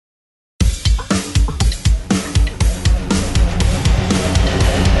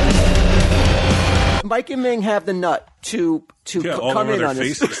Mike and Ming have the nut to come in on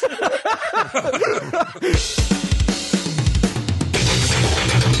this?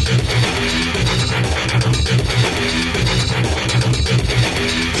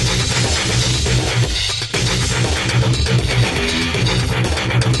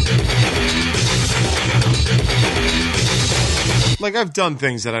 Like, I've done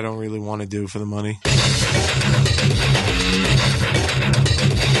things that I don't really want to do for the money.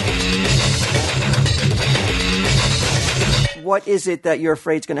 What is it that you're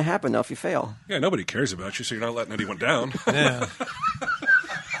afraid is going to happen, though, if you fail? Yeah, nobody cares about you, so you're not letting anyone down. Yeah.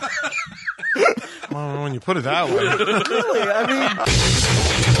 Well, when you put it that way. Really? I mean...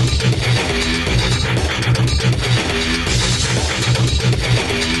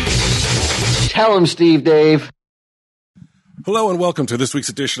 Tell him, Steve Dave. Hello and welcome to this week's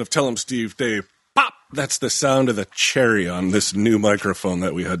edition of Tell 'em Steve Dave. Pop! That's the sound of the cherry on this new microphone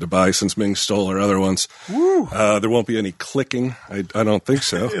that we had to buy since Ming stole our other ones. Woo. There won't be any clicking. I don't think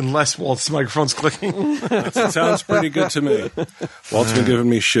so. Unless Walt's microphone's clicking. It sounds pretty good to me. Walt's been giving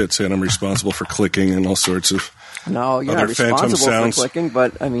me shit saying I'm responsible for clicking and all sorts of No, you're other not phantom responsible sounds. for clicking,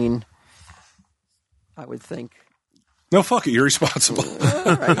 but, I mean, I would think... No, fuck it. You're responsible.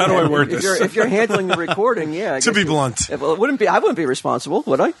 Right, How do I word this? If you're handling the recording, yeah. To be blunt. Well, I wouldn't be responsible,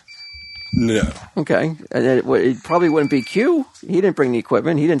 would I? No. Okay. And it probably wouldn't be Q. He didn't bring the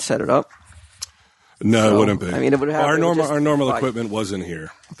equipment. He didn't set it up. No, So, it wouldn't be. I mean, it would have our just normal by- equipment was in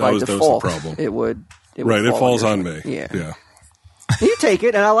here. By That was default, the problem. It would Right, it fall falls your on shoulder. me. Yeah. Yeah. You take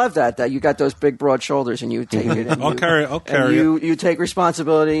it, and I love that you got those big, broad shoulders, and you take it. And I'll carry it. You take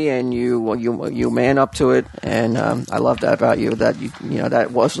responsibility, and you man up to it, and I love that about you. That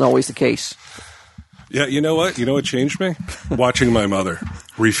that wasn't always the case. Yeah, you know what? You know what changed me? Watching my mother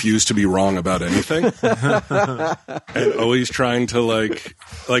refuse to be wrong about anything. And always trying to like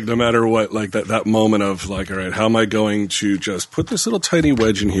no matter what, like that moment of like, all right, how am I going to just put this little tiny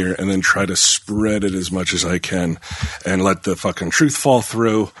wedge in here and then try to spread it as much as I can and let the fucking truth fall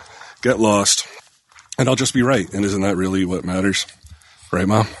through, get lost, and I'll just be right. And isn't that really what matters? Right,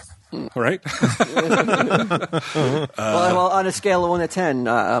 Mom? All right. Well, on a scale of 1 to 10,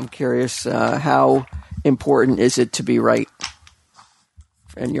 I'm curious how important is it to be right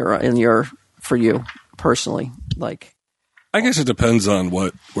for you personally? Like, I guess it depends on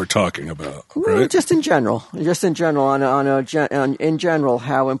what we're talking about, right? Just in general, in general,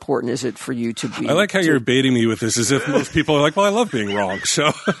 how important is it for you to be? I like how you're baiting me with this, as if most people are like, "Well, I love being wrong."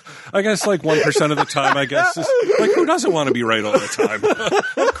 So, I guess like 1% of the time, I guess is, like, who doesn't want to be right all the time?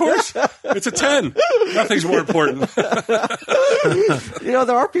 Of course, it's a 10. Nothing's more important. There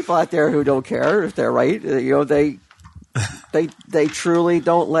are people out there who don't care if they're right. They truly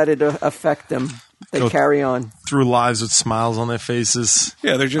don't let it affect them. They carry on Through lives with smiles on their faces.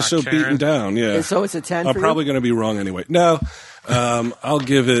 Yeah, they're just so beaten down. Yeah, And so it's a 10. I'm for probably you? going to be wrong anyway. No, I'll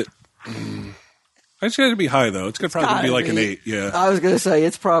give it. It's going to be high though. It's going to probably be like an 8. Yeah. I was going to say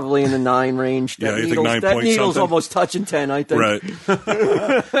it's probably in the 9 range. Yeah, you think needle's, 9 that point needle's something? almost touching 10. I think. Right.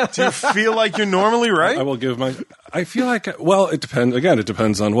 Do you feel like you're normally right? I will give I feel like, well, it depends. Again, it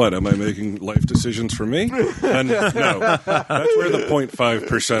depends on what. Am I making life decisions for me? And no. That's where the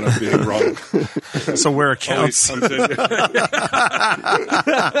 0.5% of being wrong. So where it counts. I'm saying-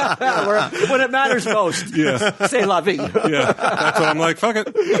 When it matters most. yeah. Say la vie. Yeah. That's what I'm like, fuck it.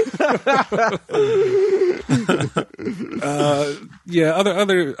 Yeah,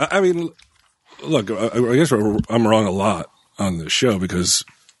 other. I mean, look, I guess I'm wrong a lot on this show because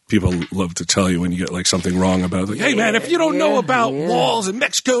people love to tell you when you get like something wrong about, like, hey man, if you don't know about walls in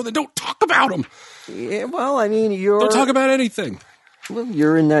Mexico, then don't talk about them. Yeah, well, I mean, Don't talk about anything.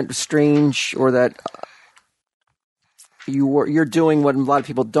 you're in that strange or that you're doing what a lot of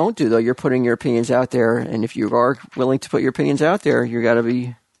people don't do, though. You're putting your opinions out there, and if you are willing to put your opinions out there, you're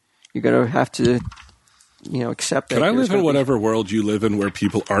going to have to, accept that. Can I live in whatever world you live in where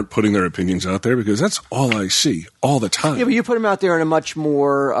people aren't putting their opinions out there? Because that's all I see all the time. Yeah, but you put them out there in a much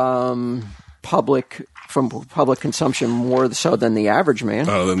more public consumption, more so than the average man.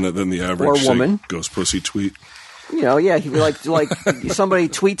 Than the average Or woman. say, ghost pussy tweet. Like somebody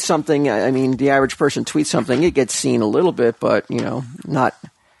tweets something. I mean, the average person tweets something, it gets seen a little bit, but not.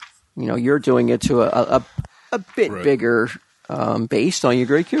 You're doing it to a bit bigger base. Don't you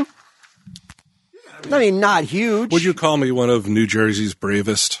agree, Q? I mean, not huge. Would you call me one of New Jersey's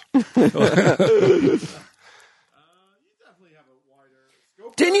bravest? Didn't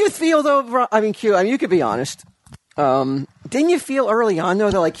you feel though? I mean, Q. I mean, you could be honest. Didn't you feel early on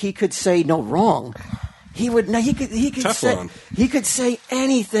though that like he could say no wrong? he could Teflon. he could say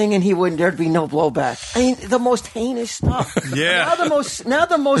anything and there'd be no blowback. I mean, the most heinous stuff. Yeah. Now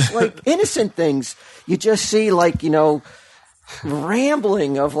the most like innocent things you just see, like,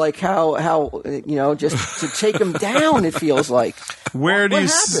 rambling of like how just to take him down. It feels like. Where do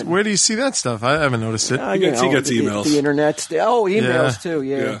happened? you see that stuff? I haven't noticed it. He gets emails. The internet. Emails too.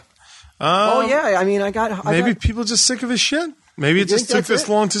 Yeah. Yeah. Oh yeah. I mean, Maybe people are just sick of his shit. Maybe it You just think took this that's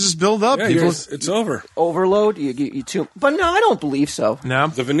it? long to just build up. Yeah, People, it's over. overload. You too. But no, I don't believe so. no,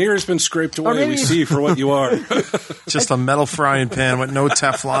 The veneer has been scraped away. maybe- We see for what you are. just a metal frying pan with no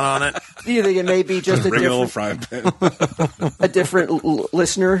Teflon on it. Do you think it may be just a Regular different, frying pan.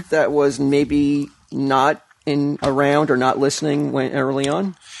 listener that was maybe not around or not listening early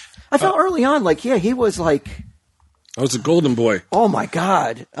on? I felt early on like, yeah, he was like, I was a golden boy. oh my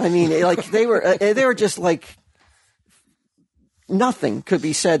God. I mean, like they were just like, nothing could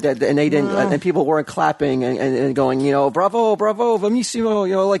be said that, and they didn't, and people weren't clapping and going, bravo, bravo,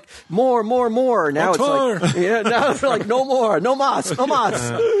 bravissimo, like more. Now Auteur. it's like, now they're like, no more, no mas.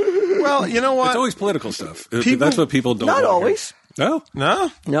 Well, you know It's what? always political stuff. People- That's what people don't. Not want to hear. always. No.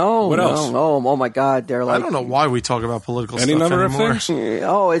 No, No. What else? No. Oh my God. They're like, I don't know why we talk about political Any stuff number anymore. of things.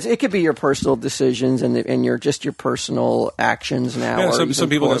 oh, it could be your personal decisions and your personal actions now. Yeah, or some even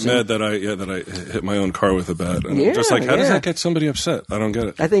people get causing- mad that I hit my own car with a bat. And Yeah, I'm just like, how does yeah. that get somebody upset? I don't get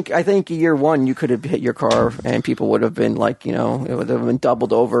it. I think year one you could have hit your car and people would have been like, it would have been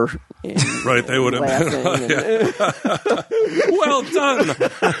doubled over. And Right, they would have been. laughing and- Well done.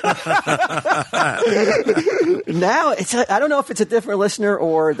 Now I don't know if it's a different listener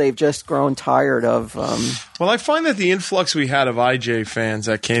or they've just grown tired of. Well, I find that the influx we had of IJ fans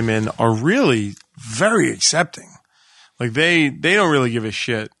that came in are really very accepting. Like they don't really give a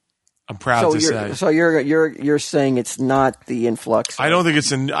shit. I'm proud to say. So you're saying it's not the influx. I don't think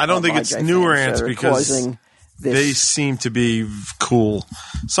it's newer fans ants that are because causing this. they seem to be cool.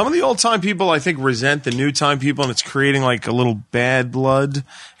 Some of the old time people, I think, resent the new time people, and it's creating like a little bad blood,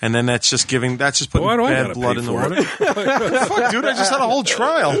 and then that's just putting Why do I bad gotta blood pay in the for water. it? Fuck, dude, I just had a whole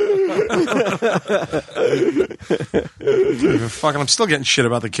trial. Fucking, I'm still getting shit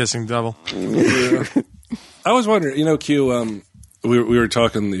about the kissing devil. I was wondering, Q. We were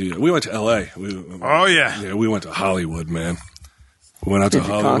talking. We went to L.A. Oh yeah. Yeah, we went to Hollywood, man. We went out Did to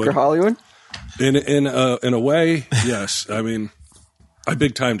you Hollywood. conquer Hollywood? In a way, yes. I mean, I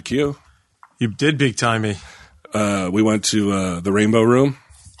big timed Q. You did big time me. We went to the Rainbow Room.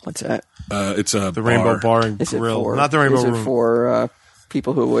 What's that? It's a The Rainbow Bar and Is it Grill, for, not the Rainbow is it Room. for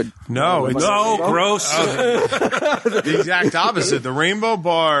people who would? No, it's No, gross. the exact opposite. The Rainbow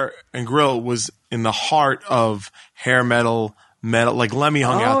Bar and Grill was in the heart of hair metal. Like Lemmy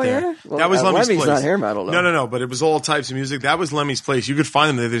hung out there. Yeah? Well, That was Lemmy's Lemmy's place. not hair metal, though. No. But it was all types of music. That was Lemmy's place. You could find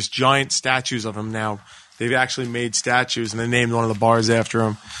them there. There's giant statues of him now. They've actually made statues, and they named one of the bars after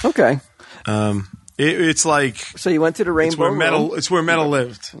him. Okay. It's like So you went to the Rainbow it's where metal. Room, It's where metal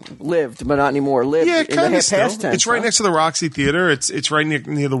lived. lived, but not anymore. Lived Yeah, in the kind of past still. tense. It's right huh? next to the Roxy Theater. It's right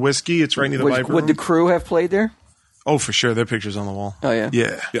near the Whiskey. It's right near the Viper Would the Room. crew have played there? Oh, for sure. There are pictures on the wall. Oh yeah.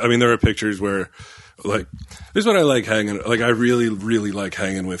 Yeah. Yeah, I mean, there are pictures where, like, this is what I like hanging. Like, I really, really like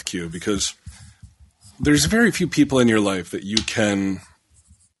hanging with Q because there's very few people in your life that you can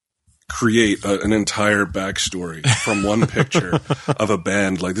create an entire backstory from one picture of a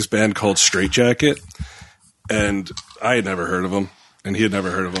band, like this band called Straight Jacket. And I had never heard of them, and he had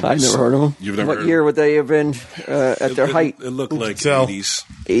never heard of them. I've never heard of them. You've never What heard year would they have been at their height? It looked like tell. 80s.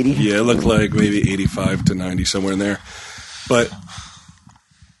 80? Yeah, it looked like maybe 85 to 90, somewhere in there. But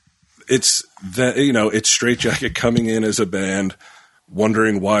it's that, it's Straight Jacket coming in as a band,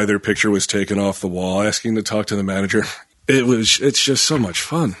 wondering why their picture was taken off the wall, asking to talk to the manager. It's just so much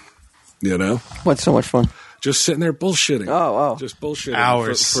fun, What's so much fun? Just sitting there bullshitting. Oh. Just bullshitting.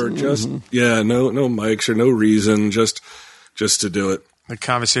 Hours. For just, no mics or no reason, just to do it. The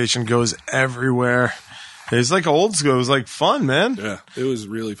conversation goes everywhere. It's like old school. It was like fun, man. Yeah, it was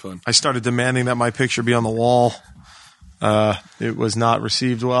really fun. I started demanding that my picture be on the wall. It was not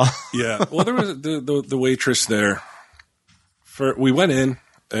received well. Yeah. Well, there was the waitress there. We went in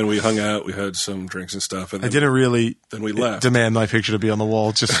and we hung out. We had some drinks and stuff. And I didn't really Then we left. demand my picture to be on the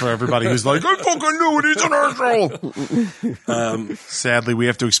wall just for everybody who's like, I fucking knew it. He's an asshole. Sadly, we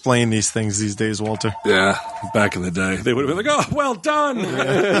have to explain these things these days, Walter. Yeah, back in the day, they would have been like, "Oh, well done."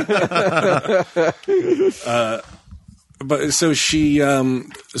 But so she,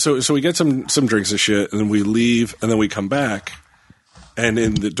 so we get some drinks and shit, and then we leave, and then we come back, and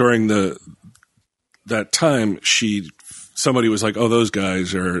during that time, somebody was like, "Oh, those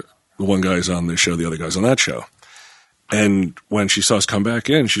guys are the one guy's on this show, the other guy's on that show," and when she saw us come back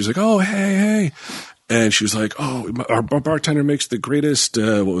in, she's like, "Oh, hey," And she was like, "Oh, our bartender makes the greatest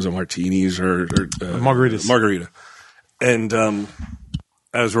what was it, martinis or Margaritas. Margarita." And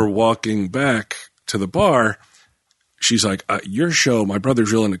as we're walking back to the bar, she's like, "Your show, my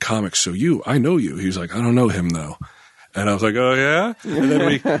brother's real into comics, so I know you." He was like, "I don't know him though." And I was like, "Oh yeah." And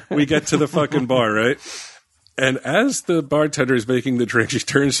then we get to the fucking bar, right? And as the bartender is making the drink, she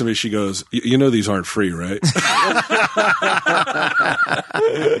turns to me. She goes, "You know these aren't free, right?"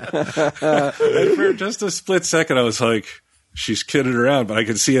 And for just a split second, I was like, she's kidding around, but I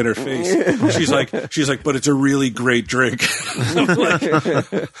could see in her face. She's like, "But it's a really great drink." like,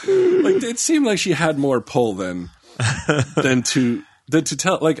 it seemed like she had more pull than to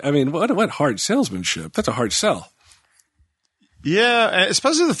tell. Like, I mean, what hard salesmanship? That's a hard sell. Yeah,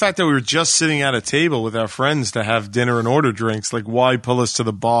 especially the fact that we were just sitting at a table with our friends to have dinner and order drinks. Like, why pull us to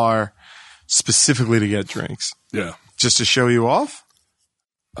the bar specifically to get drinks? Yeah. Just to show you off?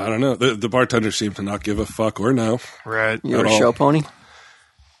 I don't know. The bartender seemed to not give a fuck or no. Right. You're a show pony?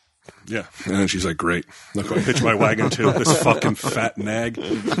 Yeah. And then she's like, "Great. Look who I hitched my wagon to. This fucking fat nag."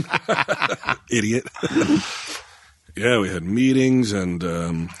 Idiot. Yeah, we had meetings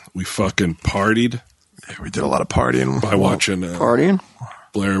and we fucking partied. Yeah, we did a lot of partying. By watching Partying?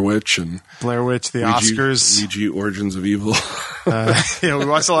 Blair Witch and Blair Witch, the Oscars. Ouija Origins of Evil. Yeah, we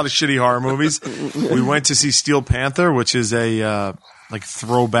watched a lot of shitty horror movies. We went to see Steel Panther, which is a like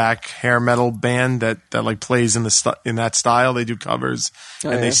throwback hair metal band that like plays in in that style. They do covers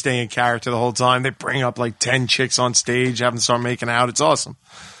and they stay in character the whole time. They bring up like 10 chicks on stage, have them start making out. It's awesome.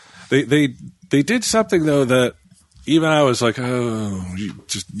 They did something though that even I was like, "Oh, you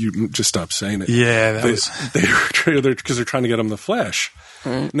just stop saying it." Yeah, because they're trying to get them the flash.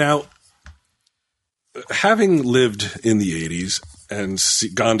 Mm. Now, having lived in the 80s and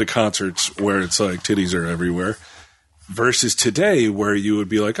gone to concerts where it's like titties are everywhere, versus today where you would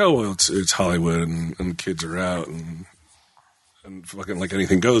be like, "Oh, well, it's Hollywood and kids are out and fucking like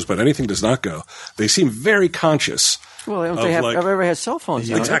anything goes," but anything does not go. They seem very conscious. Well, everybody has cell phones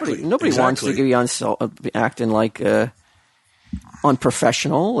now. Exactly. Nobody wants to be acting like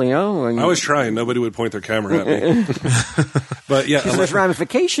unprofessional, you know. I was trying. Nobody would point their camera at me. But yeah, because there's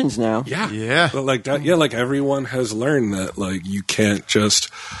ramifications now. Yeah. But like that, like everyone has learned that like you can't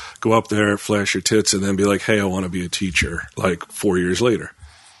just go up there, flash your tits, and then be like, "Hey, I want to be a teacher." Like 4 years later.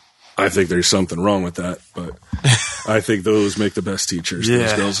 I think there's something wrong with that, but I think those make the best teachers.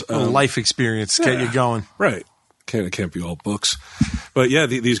 Yeah, those girls. Life experience get you going. Right. It can't be all books. But yeah,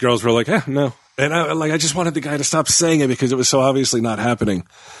 these girls were like, no. And I just wanted the guy to stop saying it because it was so obviously not happening.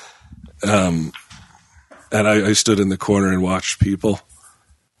 And I stood in the corner and watched people,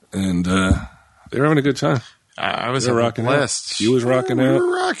 and they were having a good time. I was rocking blessed. You was rocking We out. were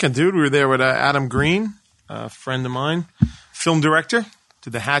rocking, dude. We were there with Adam Green, a friend of mine, film director,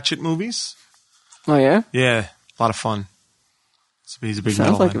 did the Hatchet movies. Oh, yeah? Yeah, a lot of fun. He's a big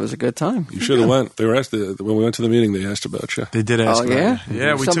Sounds like man. it was a good time. You should have went. They were asked when we went to the meeting. They asked about you. They did ask. Oh, yeah?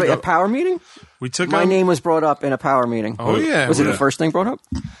 Yeah, we Somebody, took a power meeting? We took My name was brought up in a power meeting. Oh, yeah. Was it the first thing brought up?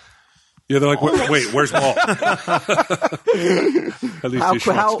 Yeah, they're like, wait, where's Paul? At least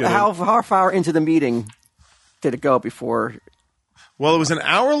How far into the meeting did it go before? Well, it was an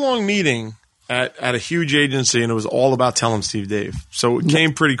hour-long meeting at a huge agency, and it was all about Tell 'em Steve Dave. So it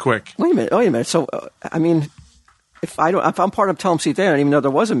came pretty quick. Wait a minute. So, I mean, if I'm part of Tell 'em Steve Dave, I didn't even know there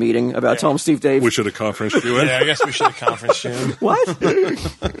was a meeting about Tell 'em Steve Dave. We should have conferenced you in. Yeah, I guess we should have conferenced you in. What?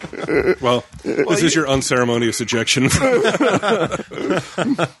 Well, this is your unceremonious ejection.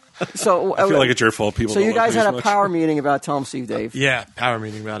 So I feel like it's your fault. People. So don't you guys like had me a as much. power meeting about Tell 'em Steve Dave. Yeah, power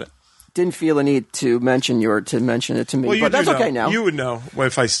meeting about it. Didn't feel a need to mention it to me, Well, you but that's do know. okay now. You would know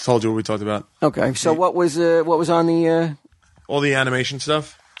if I told you what we talked about. Okay, so what was on the? All the animation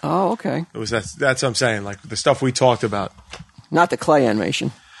stuff. Oh, okay. It was that's what I'm saying. Like the stuff we talked about. Not the clay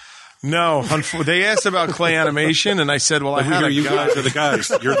animation. No, they asked about clay animation, and I said, "Well, I had a You guy." guys are the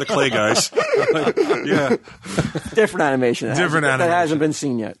guys. You're the clay guys. Yeah. Different animation. Different that animation. hasn't been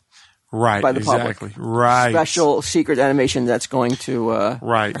seen yet. Right, by the exactly. public. Right. Special secret animation that's going to.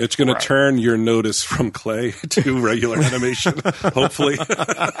 Right. It's going to turn your notice from clay to regular animation, hopefully.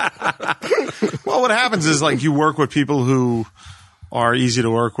 Well, what happens is like you work with people who are easy to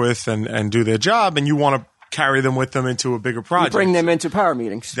work with and do their job, and you want to carry them with them into a bigger project. You bring them into power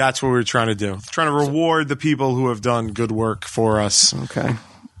meetings. That's what we're trying to do. Trying to reward the people who have done good work for us. Okay.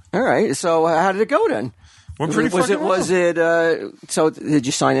 All right. So how did it go then? Went pretty was it? fucking Was well. it? So did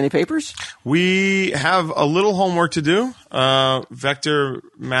you sign any papers? We have a little homework to do. Vector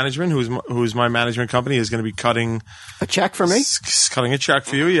Management, who's my management company, is going to be cutting A check for me? Cutting a check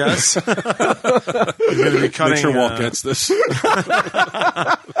for you. Yes. He's going to be cutting. Make sure Walt gets this.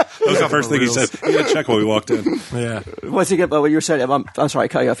 That was the first thing he said. He had to check when we walked in. Yeah. What's he get? What you said? I'm sorry, I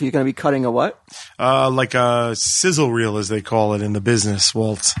cut you off. You're going to be cutting a what? Like a sizzle reel, as they call it in the business,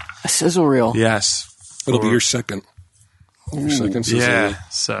 Walt. A sizzle reel. Yes. It'll be your second. Your second sizzle. Yeah.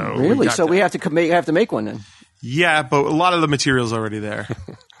 So Really? got So that. we have to make one then. Yeah, but a lot of the material's already there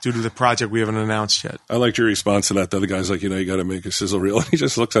due to the project we haven't announced yet. I liked your response to that. The other guy's like, you got to make a sizzle reel. And he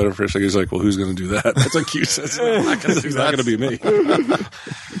just looks at it for a second. He's like, well, who's going to do that? That's like you said. It's not going to be me.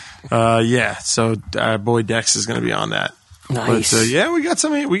 Yeah. So our boy Dex is going to be on that. Nice. But, yeah, we got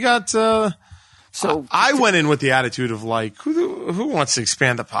some. We got. So I went in with the attitude of like, who wants to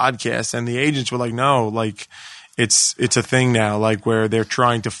expand the podcast? And the agents were like, no, like it's a thing now, like where they're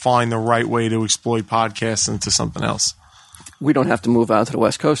trying to find the right way to exploit podcasts into something else. we don't have to move out to the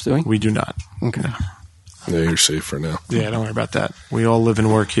West Coast, do we? We do not. Okay. Yeah, you're safe for now. Yeah, don't worry about that. We all live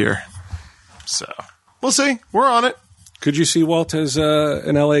and work here. So we'll see. We're on it. Could you see Walt as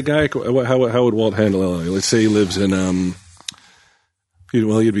an LA guy? How would Walt handle LA? Let's say he lives in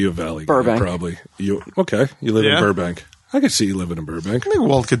you'd be a Valley guy, Burbank. probably. You live in Burbank. I could see you living in Burbank. I think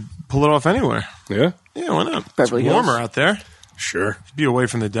Walt could pull it off anywhere. Yeah, Yeah, why not? Beverly it's warmer Hills. out there. sure. Be away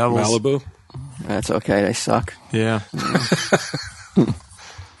from the devils. Malibu. That's okay. They suck. Yeah.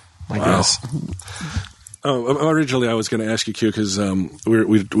 I guess. Oh, originally I was going to ask you, Q, because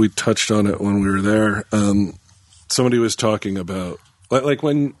we touched on it when we were there. Somebody was talking about I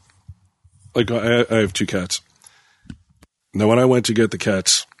have 2 cats. Now, when I went to get the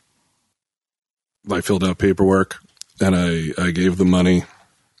cats, I filled out paperwork and I gave them money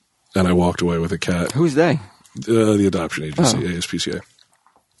and I walked away with a cat. Who's they? The adoption agency, ASPCA.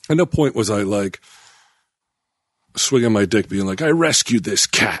 At no point was I like swinging my dick, being like, "I rescued this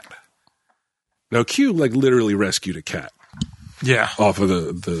cat." Now, Q literally rescued a cat Yeah. off of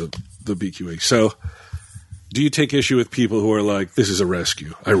the BQE. So, do you take issue with people who are like, "This is a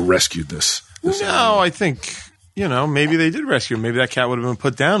rescue. I rescued this"? No, I think, maybe they did rescue him. Maybe that cat would have been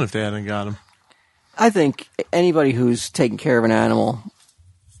put down if they hadn't got him. I think anybody who's taking care of an animal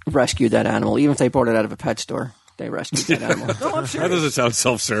rescued that animal, even if they bought it out of a pet store. They rescued that animal. No, I'm That serious. doesn't sound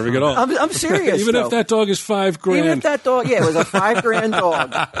self-serving at all. I'm serious. Even though. if that dog is $5,000. Even if that dog, it was a $5,000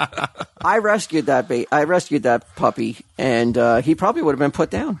 dog. I rescued that puppy, and he probably would have been put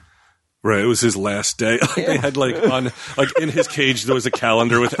down. Right, it was his last day. They had in his cage there was a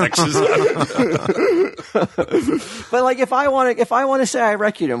calendar with X's on it. But if I want to say I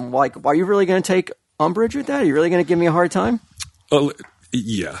rescued him, are you really going to take umbrage with that? Are you really going to give me a hard time?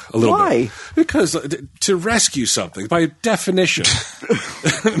 Yeah, a little Why? bit. Because to rescue something, by definition,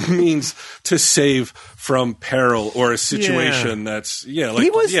 means to save from peril or a situation that's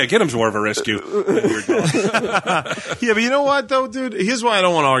get him's more of a rescue than your dog. Yeah, but you know what, though, dude? Here's why I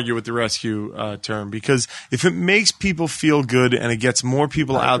don't want to argue with the rescue term, because if it makes people feel good and it gets more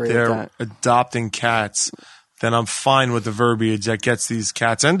people I out agree with there that. adopting cats, then I'm fine with the verbiage that gets these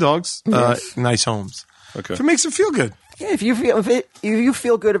cats and dogs nice homes. Okay. If it makes them feel good. Yeah, if you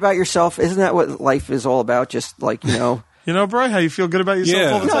feel good about yourself, isn't that what life is all about? Just You know, Bri, how you feel good about yourself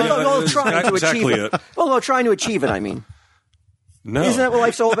Yeah. all the time? No, trying to exactly achieve it. it. Well, no, trying to achieve it. I mean, No. isn't that what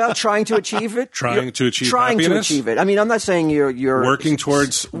life's all about? Trying to achieve it. Trying to achieve Trying happiness? to achieve it. I mean, I'm not saying you're working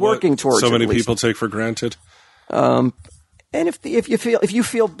towards what towards so it, many at least. people take for granted? And if you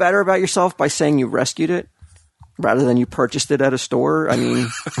feel better about yourself by saying you rescued it rather than you purchased it at a store, I mean,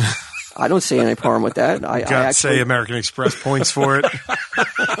 I don't see any harm with that. I Got to say American Express points for it.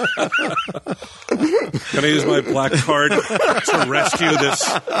 Can I use my black card to rescue this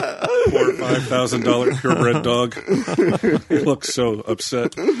poor $5,000 purebred dog? He looks so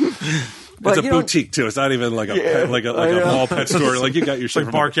upset. But It's a boutique too. It's not even like a pet, like a mall pet store. Like you got your shit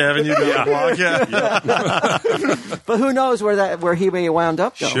Like Park Avenue down the block. Yeah. But who knows where he may have wound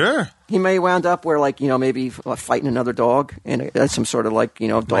up? Though. Sure. He may have wound up where maybe fighting another dog in some sort of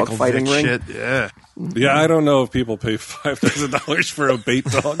dog Michael fighting Vick ring. Shit. Yeah. Yeah, I don't know if people pay $5,000 for a bait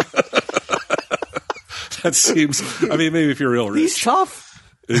dog. That seems. I mean, maybe if you're real rich, He's tough.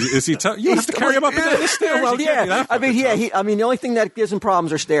 Is he tough? You have to carry him up and down the stairs. Well, You can't be yeah. that I mean, fucking tough. the only thing that gives him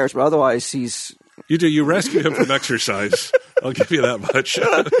problems are stairs, but otherwise he's You do. You rescue him from exercise. I'll give you that much.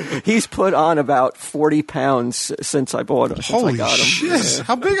 he's put on about 40 pounds since I bought him. Since Holy I got him. shit.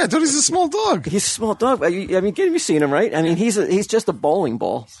 How big? I thought he's a small dog. He's a small dog. I mean, you seen him, right? I mean, he's just a bowling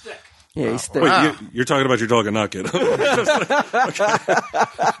ball. Yeah, he's thick. Wait, you're talking about your dog and not get him.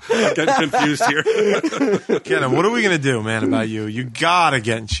 I'm getting confused here. Get him. What are we going to do, man, about you? You got to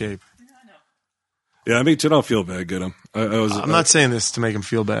get in shape. Yeah, I mean, you don't feel bad, get him. I'm I'm not saying this to make him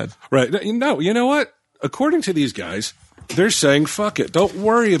feel bad. right. No, you know what? According to these guys, They're saying, fuck it. Don't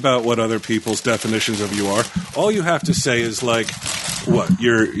worry about what other people's definitions of you are. All you have to say is like, what?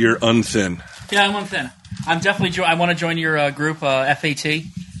 You're unthin. Yeah, I'm unthin. I'm definitely. I want to join your group, FAT.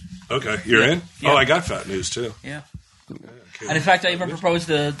 Okay, you're in? Yeah. Oh, I got fat news, too. Yeah. And in fact, I even proposed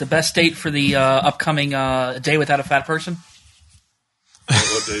the best date for the upcoming Day Without a Fat Person.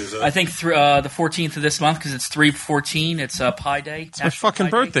 What day is that? I think the 14th of this month, because it's 3/14. It's Pi Day. It's my fucking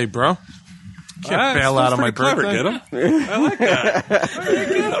birthday, bro. Can't bail out on my clever, birthday. get him? I like that.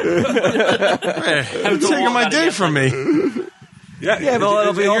 Hey, you're taking my day from me. Yeah, but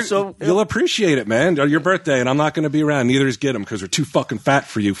it'll be also... You'll appreciate it, man. Your birthday, and I'm not going to be around. Neither is Get him, because we're too fucking fat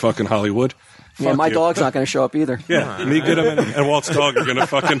for you, fucking Hollywood. Yeah, Fuck my you. dog's not going to show up either. Yeah, me, Get him, and Walt's dog are going to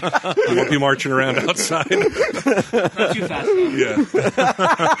fucking won't be marching around outside. Not too fast. Yeah.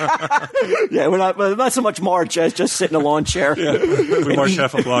 Yeah, we're not so much march as just sit in a lawn chair. Yeah. We march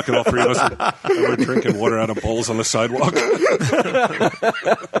half a block, and all three of us and we're drinking water out of bowls on the sidewalk.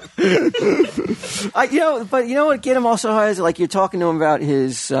 But you know what? Get him also has, like, you're talking to him about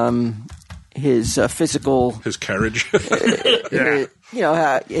his physical, His carriage.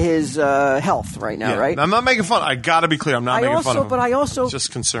 his health right now, Yeah. right? I'm not making fun. I got to be clear. I'm not making fun of him. But I also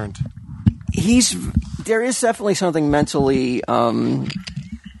Just concerned. there is definitely something mentally. I don't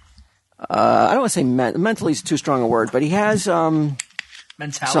want to say mentally is too strong a word, but he has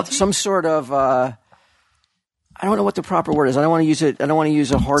Mentality? some sort of. I don't know what the proper word is. I don't want to use it. I don't want to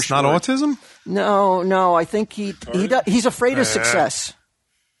use a harsh. It's not word. autism? No. I think he's afraid of success.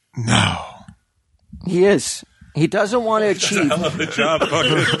 No. He is. He doesn't want to achieve. Hell of a job,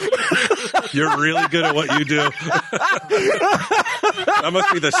 fucker. You're really good at what you do. That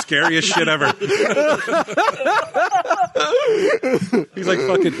must be the scariest shit ever. He's like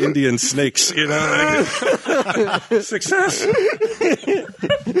fucking Indian snakes, you know? Success.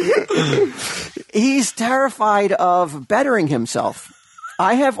 He's terrified of bettering himself.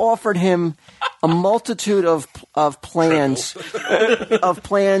 I have offered him a multitude of plans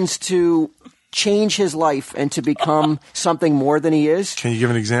to change his life and to become something more than he is. Can you give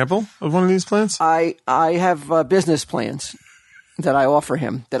an example of one of these plans? I have business plans that I offer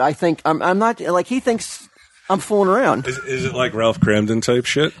him that I think I'm not like he thinks I'm fooling around. Is it like Ralph Cramden type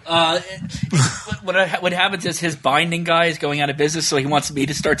shit? What happens is his binding guy is going out of business, so he wants me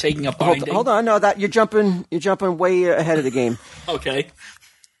to start taking up binding. Hold on, no, that you're jumping way ahead of the game. Okay.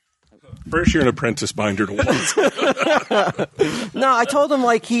 First, you're an apprentice binder to once. No, I told him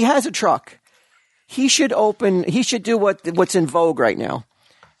like he has a truck. He should do what's in vogue right now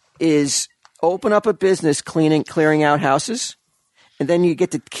is open up a business clearing out houses, and then you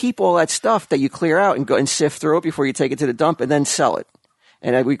get to keep all that stuff that you clear out and go and sift through it before you take it to the dump and then sell it.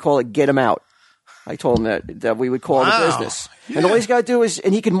 And we call it get 'em out. I told him that we would call it a business. Yeah. And all he's got to do is,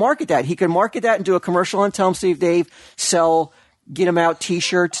 and he can market that. He can market that and do a commercial on Tell 'em Steve Dave, sell Get 'em out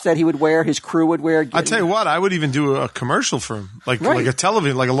T-shirts that he would wear, his crew would wear. I tell you what, I would even do a commercial for him, like a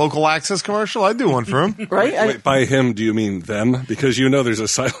television, like a local access commercial. I'd do one for him, right? Wait, by him, do you mean them? Because you know there's a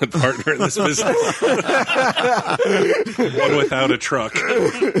silent partner in this business, one without a truck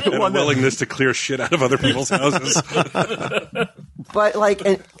and a willingness to clear shit out of other people's houses.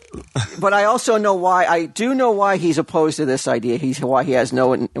 But I also know why. I do know why he's opposed to this idea. Why he has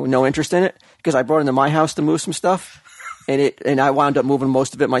no interest in it. Because I brought him to my house to move some stuff. And I wound up moving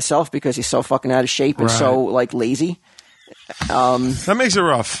most of it myself because he's so fucking out of shape and so like lazy. That makes it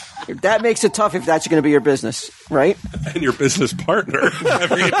rough. That makes it tough if that's going to be your business, right? And your business partner.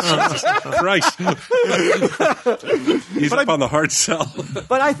 I mean, Jesus Christ. He's up on the hard sell.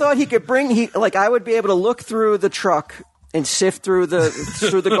 But I thought he could I would be able to look through the truck and sift through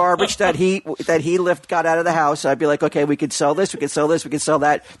the garbage that he got out of the house. I'd be like, okay, we could sell this, we could sell this, we could sell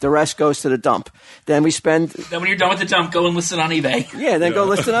that. The rest goes to the dump. Then we spend. Then when you're done with the dump, go and list it on eBay. Yeah, go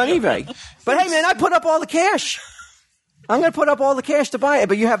list it on eBay. But hey, man, I put up all the cash. I'm going to put up all the cash to buy it,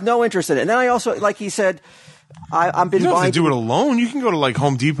 but you have no interest in it. And then I also, like he said, I've been you don't buying. have to do it alone. You can go to like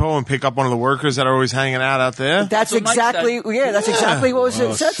Home Depot and pick up one of the workers that are always hanging out there. That's exactly what was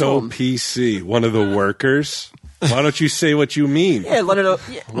said to so him. PC, one of the workers. Why don't you say what you mean? Yeah, let it know.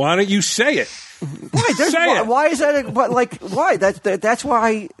 Yeah. Why don't you say it? Why is that? Why? That's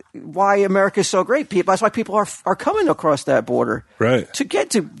why America's so great. People. That's why people are coming across that border, right? To get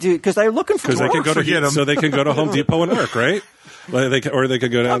to because they're looking for work. They can go to so they can go to Home Depot and work, right? They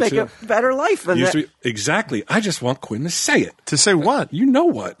could go down make to a better life. Exactly. I just want Quinn to say it. To say what? You know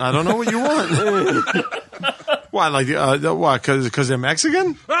what? I don't know what you want. Why? Like what? Because they're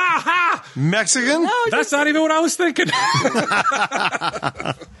Mexican? Mexican? No, that's not even what I was thinking.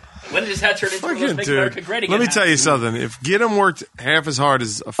 When does that turn into Let's Make America Great Again? Let me tell you something. If Get 'em worked half as hard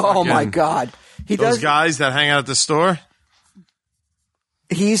as a fucking, oh my God, those guys that hang out at the store,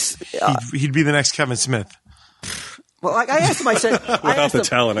 He'd be the next Kevin Smith. Well, I asked him. I said, Without the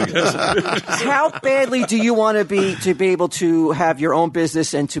talent, I guess. how badly do you want to be able to have your own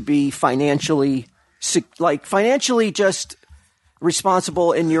business and to be financially just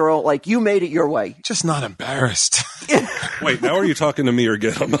responsible in your own, like you made it your way? Just not embarrassed. Wait, now are you talking to me or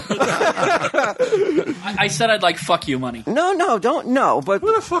get him? I said I'd like fuck you money. No, don't, no, but.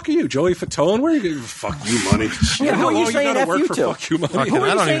 Who the fuck are you, Joey Fatone? Where are you getting fuck you money? Yeah, who are you saying F you to? Fuck you money? Fucking, Who are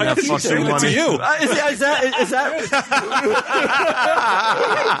you I don't saying even have F you fuck to? you It's money. to you. Is that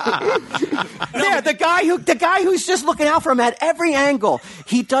yeah, the guy who's just looking out for him at every angle.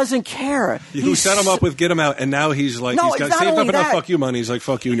 He doesn't care. Who set him up with Get Him Out, and now he's like, No, he's got it's not saved up only enough that. fuck you money. He's like,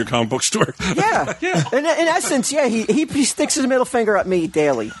 fuck you in your comic book store. Yeah. In essence, yeah, he sticks his middle finger at me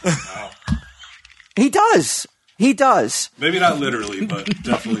daily. He does. Maybe not literally, but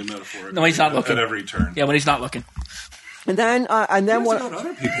definitely metaphorically. No, he's not looking. At every turn. Yeah, when he's not looking. And then He's what? got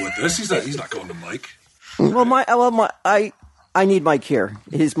other people with this. He's not going to Mike. I need Mike here.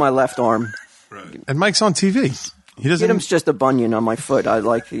 He's my left arm. Right. And Mike's on TV. He doesn't. Get him's just a bunion on my foot. I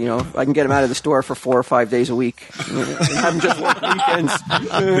I can get him out of the store for 4 or 5 days a week. And have him just work weekends.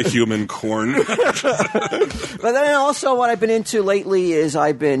 The human corn. But then also what I've been into lately is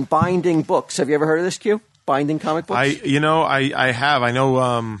I've been binding books. Have you ever heard of this, Q? Binding comic books? I have. I know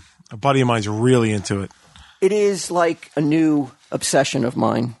a buddy of mine's really into it. It is like a new obsession of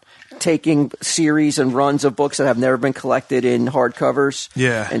mine. Taking series and runs of books that have never been collected in hardcovers,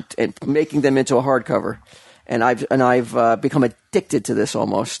 and making them into a hardcover, and I've become addicted to this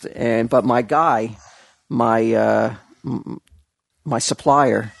almost. But my guy, my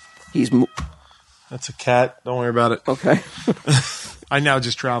supplier, That's a cat. Don't worry about it. okay. I now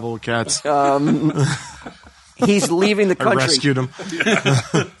just travel with cats. He's leaving the I country. rescued him.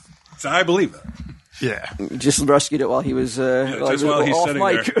 So I believe that. Yeah. Just rescued it while he was Just while he's off sitting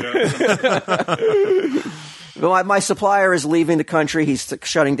mic. there. Yeah. Well, my supplier is leaving the country. He's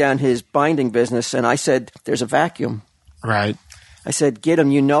shutting down his binding business, and I said, "There's a vacuum." Right. I said, "Get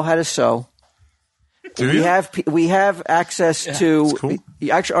him. You know how to sew. Do we you? We have access to. that's cool.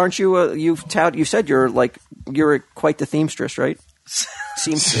 Actually, aren't you? You said you're quite the seamstress, right?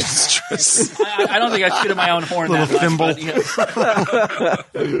 Seamstress. I don't think I shoot at my own horn Little that much. thimble. But,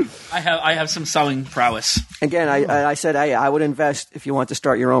 yeah. I have some sewing prowess. Again, I said, hey, I would invest if you want to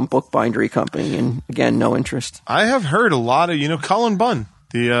start your own book bindery company, and again, no interest. I have heard a lot of Cullen Bunn,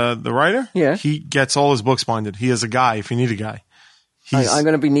 the writer. Yeah. He gets all his books binded. He is a guy. If you need a guy, I'm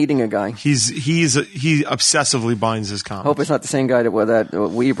going to be needing a guy. he obsessively binds his comics. Hope it's not the same guy that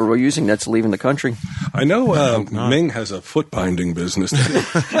we were using that's leaving the country. I know Ming has a foot binding business.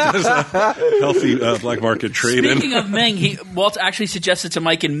 Has a healthy black market trade Speaking in. of Ming, Walt actually suggested to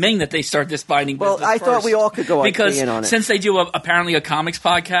Mike and Ming that they start this binding Well, business I thought first. we all could go because in on it. since they do apparently a comics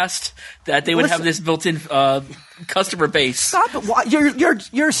podcast, that they would have this built-in customer base. Stop it! Why-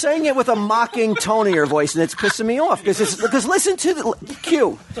 You're saying it with a mocking tone in your voice, and it's pissing me off because listen to the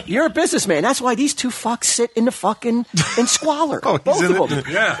Q. You're a businessman. That's why these two fucks sit in the fucking in squalor. Oh, he's both in of it.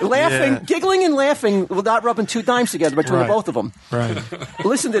 them, Yeah. laughing, Yeah. giggling, and laughing without rubbing two dimes together between Right. the both of them. Right.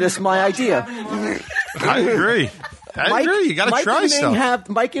 Listen to this, my idea. I agree. I agree. You got to try stuff.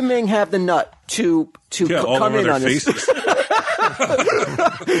 Mike and Ming have the nut to All come over in their on this. faces.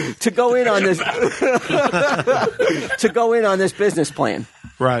 To go in on this. To go in on this business plan.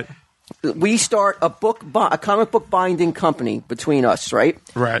 Right. We start a comic book binding company between us, right?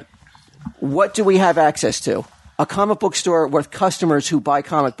 Right. What do we have access to? A comic book store with customers who buy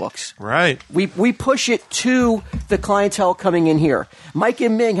comic books. Right. We push it to the clientele coming in here. Mike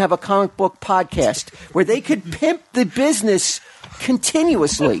and Ming have a comic book podcast where they could pimp the business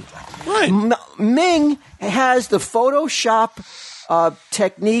continuously. Right. Ming has the Photoshop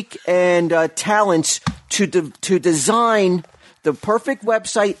technique and talents to design the perfect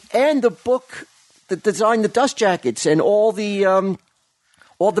website and the book that design the dust jackets and all the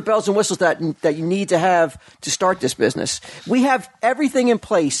bells and whistles that you need to have to start this business. We have everything in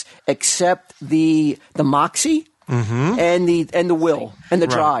place except the moxie and the will and the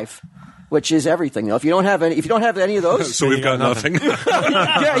drive, which is everything. If you don't have any of those, So we've got nothing.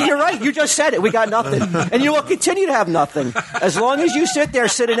 yeah, you're right. You just said it. We got nothing, and you will continue to have nothing as long as you sit there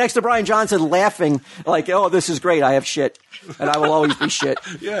sitting next to Brian Johnson, laughing like, "Oh, this is great. I have shit, and I will always be shit."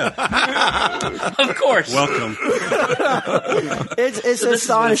 Yeah. Of course. Welcome. It's this is what it's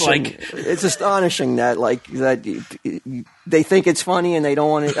astonishing. like. It's astonishing that they think it's funny and they don't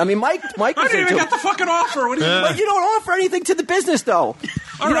want to. I mean, Mike I was didn't even into get the fucking offer. What do you But you don't offer anything to the business, though.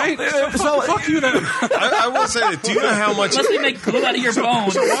 All right. So fuck you then. I will say that. Do you know how much? Unless we make glue out of your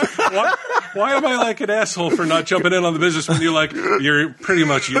bones. What? Why am I like an asshole for not jumping in on the business when you're pretty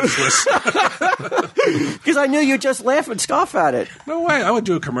much useless? Because I knew you'd just laugh and scoff at it. No way. I would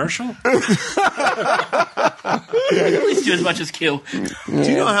do a commercial. At least do as much as Q.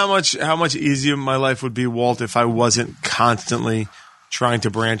 Do you know how much easier my life would be, Walt, if I wasn't constantly trying to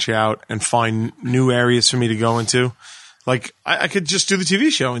branch out and find new areas for me to go into? Like, I could just do the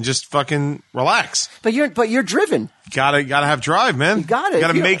TV show and just fucking relax. But you're driven. Gotta have drive, man. You got it.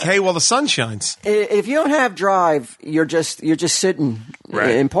 Gotta make hay while the sun shines. If you don't have drive, you're just sitting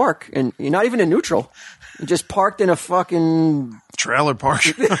in park, and you're not even in neutral. You're just parked in a fucking trailer park.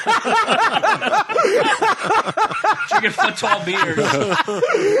 Drinking foot-tall beers.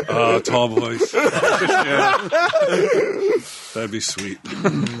 Tall boys. Yeah. That'd be sweet.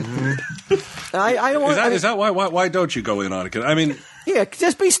 I don't want. Is that why don't you go in on it? I mean, yeah,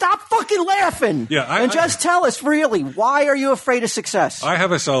 stop fucking laughing. Yeah, and just tell us really, why are you afraid of success? I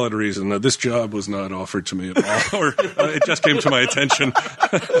have a solid reason that this job was not offered to me at all, or it just came to my attention.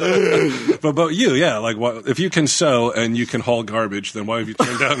 but you, yeah, like if you can sew and you can haul garbage, then why have you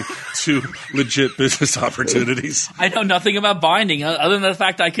turned down 2 legit business opportunities? I know nothing about binding other than the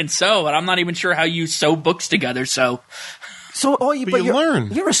fact I can sew, and I'm not even sure how you sew books together. So you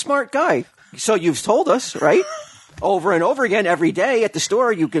learn. You're a smart guy. So you've told us, right? Over and over again, every day at the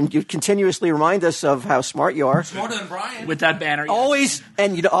store, you continuously remind us of how smart you are. Smarter than Brian. With that banner. Yes. Always.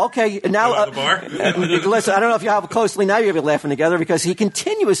 And okay, and now, the bar? listen, I don't know if you have closely now you'll be laughing together because he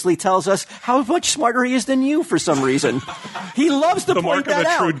continuously tells us how much smarter he is than you for some reason. He loves to point that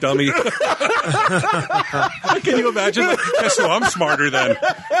out. The mark of a true dummy. Can you imagine? Guess who I'm smarter than?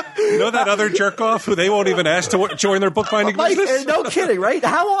 You know that other jerk-off who they won't even ask to join their bookbinding business? No kidding, right?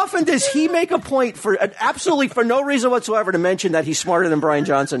 How often does he make a point for no reason whatsoever to mention that he's smarter than Brian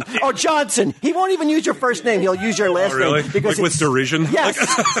Johnson? Oh, Johnson. He won't even use your first name. He'll use your last really? name. Because like with derision? Yes.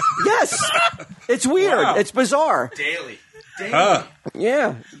 Yes. It's weird. Wow. It's bizarre. Daily.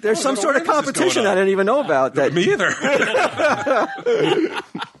 Yeah. There's some sort of competition I didn't even know about. That. Me either.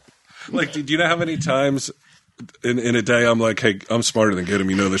 Like, do you know how many times in a day I'm like, hey, I'm smarter than Gidim,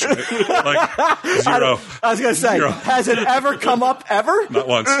 you know this, right? Like, 0. I was going to say, 0. Has it ever come up ever? Not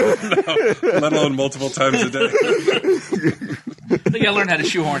once. No. Let alone multiple times a day. I think I learned how to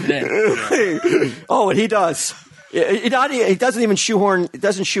shoehorn it in. Oh, and he does. He doesn't even shoehorn. It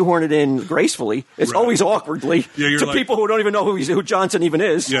doesn't shoehorn it in gracefully. It's always awkwardly to people who don't even know who Johnson even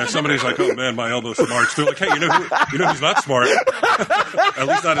is. Yeah, somebody's like, "Oh man, my elbow's smart." They're like, "Hey, you know who's not smart? At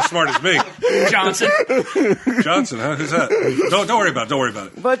least not as smart as me." Johnson, huh? Who's that? Don't worry about it. Don't worry about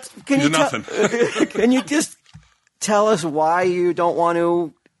it. But can you just tell us why you don't want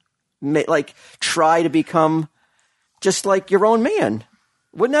to try to become just like your own man?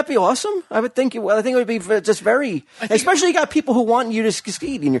 Wouldn't that be awesome? I think it would be just very, especially you got people who want you to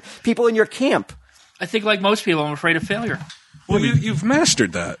succeed, people in your camp. I think like most people, I'm afraid of failure. Well, you've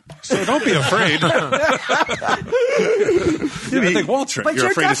mastered that, so don't be afraid. I think Walt's right.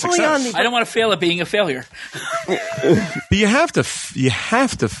 You're afraid of success. I don't want to fail at being a failure. But you have to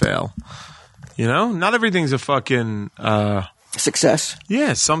fail. You know, not everything's a fucking success.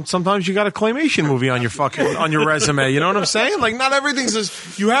 Yeah, sometimes you got a claymation movie on your resume. You know what I'm saying? Like not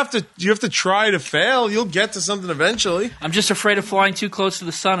everything's you have to try to fail. You'll get to something eventually. I'm just afraid of flying too close to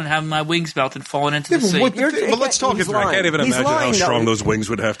the sun and having my wings melted and falling into the sea. But let's talk it through. I can't even imagine how strong those wings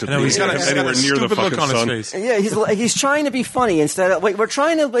would have to be. He's got anywhere near the fucking look on sun. his face. Yeah, he's trying to be funny instead of we're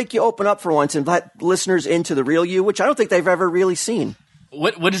trying to make you open up for once and let listeners into the real you, which I don't think they've ever really seen.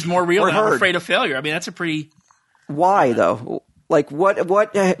 What is more real or than heard. I'm afraid of failure? I mean, that's a pretty. Why though? Like what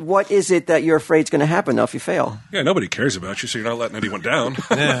is it that you're afraid is going to happen though if you fail? Yeah, nobody cares about you, so you're not letting anyone down.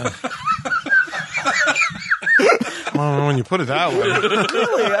 Yeah. Well, when you put it that way.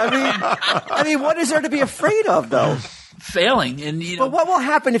 Really? I mean, what is there to be afraid of though? Failing, and But what will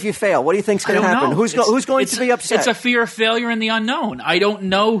happen if you fail? What do you think's going to happen? Know. Who's going to be upset? It's a fear of failure in the unknown. I don't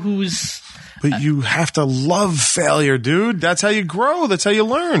know who's. But you have to love failure, dude. That's how you grow. That's how you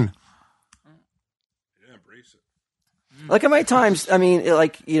learn. Like how many times? I mean,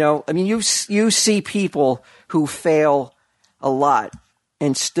 you see people who fail a lot,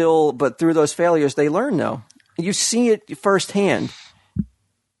 and but through those failures they learn. Though you see it firsthand.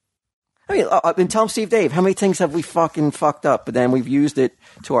 I mean, and tell them, Steve Dave, how many things have we fucking fucked up, but then we've used it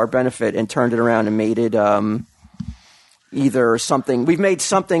to our benefit and turned it around and made it either something. We've made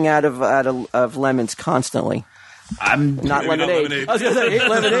something out of lemons constantly. I'm not lemonade. I was going to say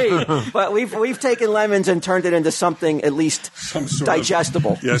lemonade, but we've taken lemons and turned it into something at least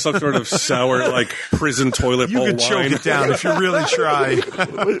digestible. Some sort of sour like prison toilet bowl wine. You could choke it down if you really try.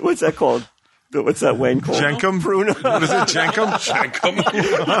 What's that called? What's that Wayne called? Jenkum? Bruno. What is it, Jenkum? Jenkum.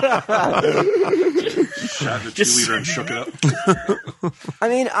 Shot the 2-liter and shook it up. I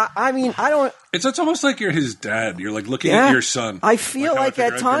mean, I don't. It's almost like you're his dad. You're like looking at your son. I feel how I like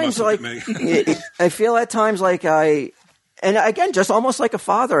figure at they must times, look like at me. I feel at times like and again, just almost like a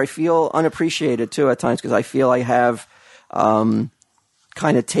father. I feel unappreciated too at times because I feel I have kind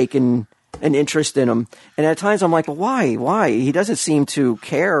of taken an interest in him, and at times I'm like, well, why? Why? He doesn't seem to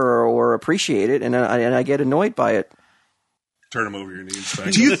care or appreciate it, and I get annoyed by it. Turn him over your knees.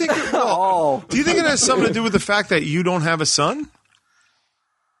 Thank Do you. you think? Do you think it has something to do with the fact that you don't have a son?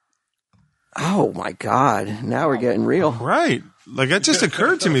 Oh my God! Now we're getting real. Right. Like that just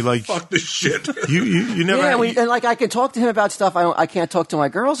occurred to me. Like Fuck this shit. you never. Yeah, and like I can talk to him about stuff I can't talk to my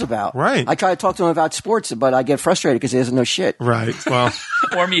girls about. Right. I try to talk to him about sports, but I get frustrated because he doesn't know shit. Right. Well,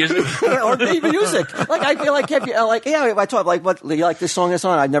 Or music. Or even music. Like I feel like I talk like what you like this song that's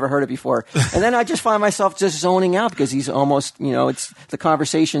on. I've never heard it before, and then I just find myself just zoning out because he's almost it's the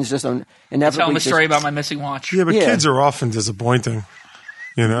conversation's just inevitably. Tell him a story about my missing watch. yeah, but Yeah. kids are often disappointing.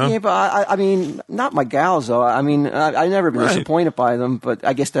 You know. Yeah, but I mean, not my gals though. I mean, I've never been Right. disappointed by them, but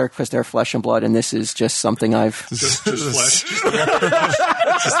I guess because they're flesh and blood, and this is just something I've. Just flesh.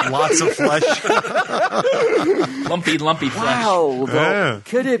 Just lots of flesh. Lumpy flesh. Wow, though, Yeah.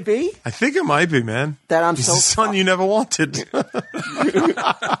 could it be I think it might be, man. that I'm He's so the son you never wanted. You've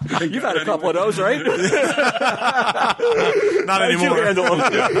had a couple of those, right? Not anymore.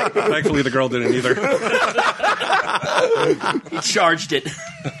 Thankfully, the girl didn't either. He charged it.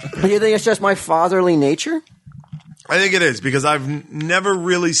 Do you think it's just my fatherly nature? I think it is because I've never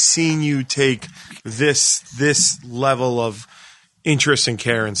really seen you take this level of interest and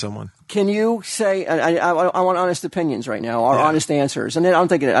care in someone. Can you say? I want honest opinions right now, or honest answers, and then I don't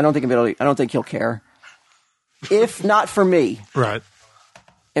think he'll care. If not for me Right.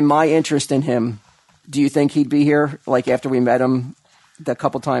 and my interest in him, do you think he'd be here? Like after we met him the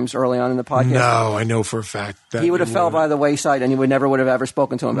couple times early on in the podcast, No, I know for a fact that he would have fell by the wayside, and you would never have ever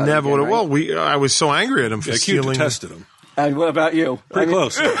spoken to him about it. Never again, would have. right? Well, I was so angry at him for Yeah, Q stealing. detested him. And what about you? Pretty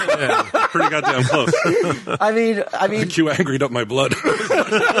close. Yeah, pretty goddamn close. I mean, Q angried up my blood.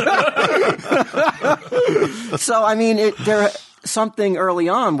 so I mean, there something early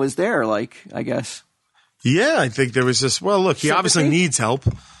on was there, like I guess. Yeah, I think there was just. Well, look, he obviously Sympathy? needs help.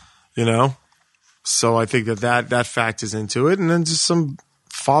 You know, so I think that factors into it, and then just some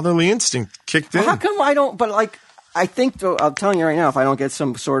fatherly instinct kicked in. How come I don't? But like, I think though, I'm telling you right now, if I don't get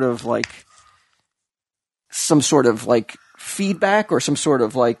some sort of like feedback or some sort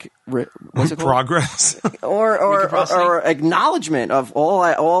of like what's it called? Progress. or acknowledgement of all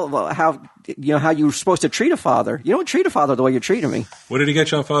how how you're supposed to treat a father. You don't treat a father the way you're treating me. What did he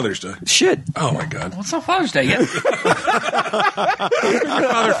get you on Father's Day? Shit. Oh my God. Well, it's not Father's Day yet.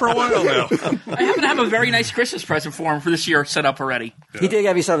 Father for a while now. I happen to have a very nice Christmas present for him for this year set up already. He did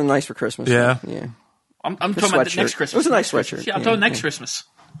have you something nice for Christmas. Yeah. Yeah. I'm talking about the sweatshirt. next Christmas. It was a nice Next Christmas. sweatshirt. Yeah, I'm Yeah, talking next yeah. Christmas.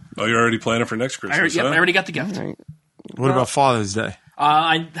 Oh, you're already planning for next Christmas, I huh? already got the gift. Right. What about Father's Day?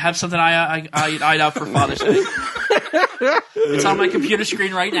 I have something I eyed out for Father's Day. It's on my computer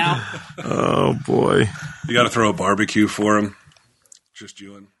screen right now. Oh boy. You got to throw a barbecue for him. Just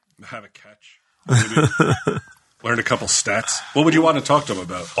you and have a catch. Maybe. Learn a couple stats. What would you want to talk to him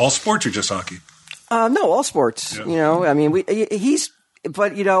about? All sports or just hockey? No, all sports. Yeah. You know, I mean,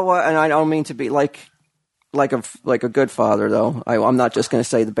 but you know what? And I don't mean to be like a good father, though. I'm not just going to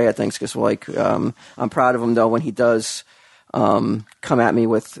say the bad things because, I'm proud of him though when he does come at me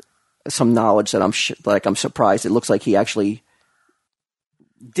with some knowledge that I'm surprised. It looks like he actually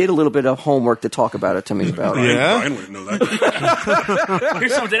did a little bit of homework to talk about it to me about. Yeah? Brian wouldn't know that.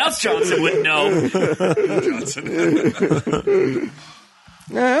 Here's something else Johnson wouldn't know. Johnson.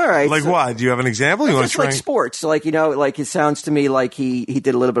 All right. Like what? Do you have an example? You want to Just try? like sports, like it sounds to me like he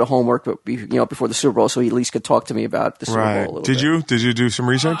did a little bit of homework, but before the Super Bowl, so he at least could talk to me about the Super Bowl a Right. little Did bit. you do some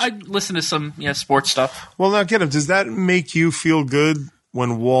research? I listen to some sports stuff. Well, now get him. Does that make you feel good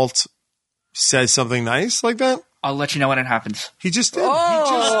when Walt says something nice like that? I'll let you know when it happens. He just did.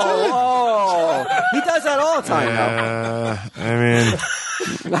 Oh, he does that all the time. I mean,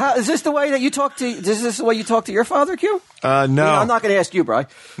 How, is this the way that you talk to? Is this the way you talk to your father, Q? no. I'm not going to ask you, Bri.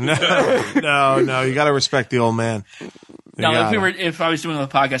 No. You got to respect the old man. No, if I was doing the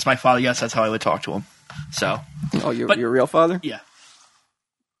podcast, my father, yes, that's how I would talk to him. So, Oh, your real father? yeah.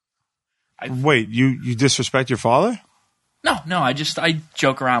 Wait, you disrespect your father? No, I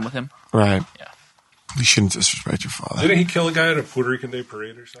joke around with him. Right. Yeah. You shouldn't disrespect your father. Didn't he kill a guy at a Puerto Rican Day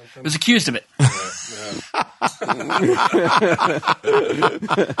parade or I something? was accused of it.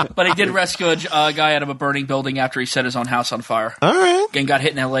 But he did rescue a guy out of a burning building after he set his own house on fire All right. and got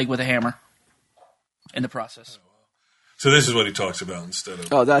hit in the leg with a hammer. in the process. So this is what he talks about instead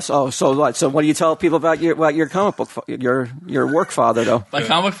of. So what? So what do you tell people about your comic book, your work father though? My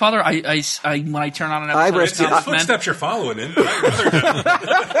comic father, I when I turn on an I episode was- of The Comic Men, footsteps you're following in.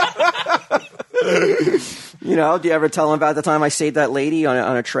 You know, do you ever tell them about the time I saved that lady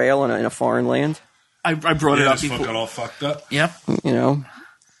on a trail in a foreign land? I brought it Yeah, up this fucking before. all fucked up. Yep. You know,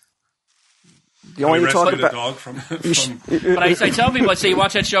 the We only you talk rescued a about. dog from But I tell people, I say, you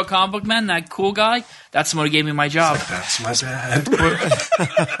watch that show Comic Book Men, that cool guy, that's someone who gave me my job. That's my dad.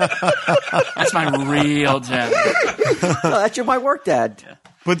 That's my real dad. No, that's my work dad.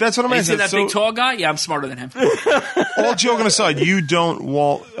 But that's what I'm You see asking. that So, big tall guy? Yeah, I'm smarter than him. all joking aside, you don't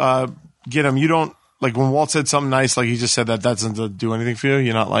get him. You don't like when Walt said something nice, like he just said that doesn't do anything for you.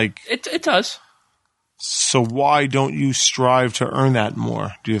 You're not like. It does. So why don't you strive to earn that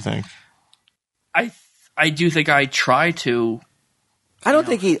more? Do you think? I do think I try to. I don't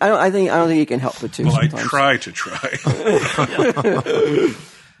think he. I don't think he can help it too. Well, I sometimes. try to try.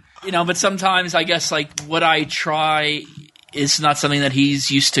 But sometimes I guess like what I try is not something that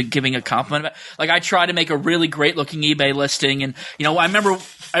he's used to giving a compliment about. Like I try to make a really great looking eBay listing, and I remember one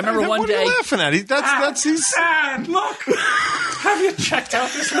What are day. you laughing at? That's he's. Dad, look. Have you checked out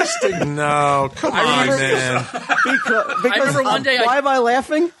this listing? No, come on, remember- man. Because remember one day why am I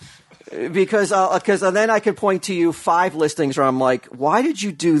laughing? Because then I could point to you 5 listings where I'm like, why did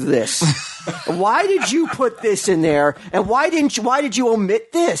you do this? Why did you put this in there? And why did you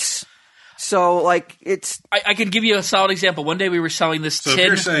omit this? So like it's I could give you a solid example. One day we were selling this So if tin.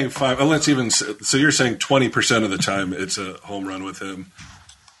 you're saying 5, so you're saying 20% of the time it's a home run with him.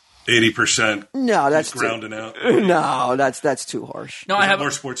 80% no, that's he's grounding out. no, that's too harsh. No, I have more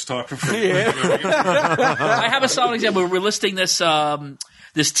sports talk for I have a solid example. We're listing this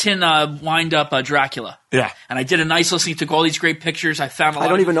this tin wind up Dracula. Yeah. And I did a nice listing. Took all these great pictures. I found a lot. I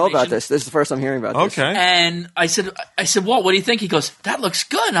don't of even know about information. this. This is the first I'm hearing about this. Okay. And I said, Walt, what do you think? He goes, that looks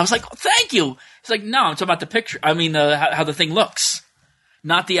good. And I was like, oh, thank you. He's like, no, I'm talking about the picture. I mean, how the thing looks,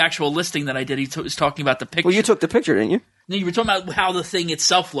 not the actual listing that I did. He was talking about the picture. Well, you took the picture, didn't you? No, you were talking about how the thing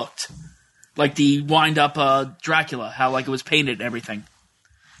itself looked, like the wind up Dracula, how like it was painted and everything.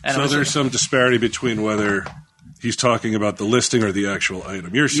 And So it was, there's some disparity between whether he's talking about the listing or the actual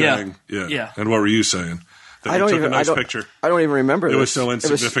item. You're saying, Yeah. And what were you saying? That I you don't took even. a nice I don't, picture. I don't even remember. It this. was so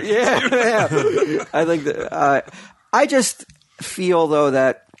insignificant. Yeah. I think that. I just feel though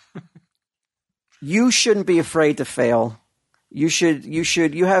that you shouldn't be afraid to fail. You should.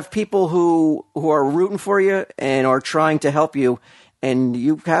 You have people who are rooting for you and are trying to help you, and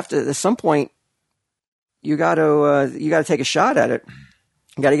you have to at some point. You got to take a shot at it.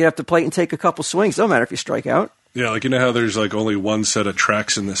 You got to get up the plate and take a couple swings. Don't matter if you strike out. Yeah, like you know how there's like only one set of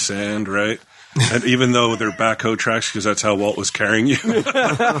tracks in the sand, right? And even though they're backhoe tracks, because that's how Walt was carrying you.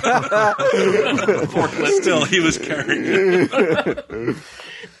 Still, he was carrying you.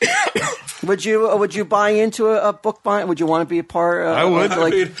 Would you buy into a book buying? Would you want to be a part? I would. I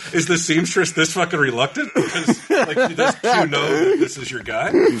mean, is the seamstress this fucking reluctant? Because like, does Q know that this is your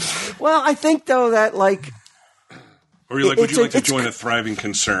guy? Well, I think though that like. Or you're like, would you like to It's- join a thriving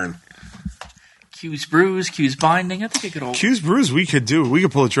concern? Q's brews, Q's binding. I think it could all. Q's Brews, we could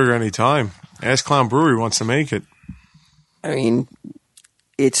pull the trigger any time. Ask Clown Brewery wants to make it. I mean,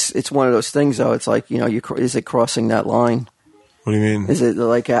 it's one of those things though. It's like is it crossing that line? What do you mean? Is it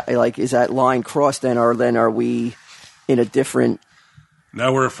like is that line crossed? Then are we in a different?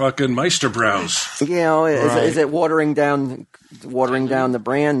 Now we're fucking Meisterbrows. Is it watering down the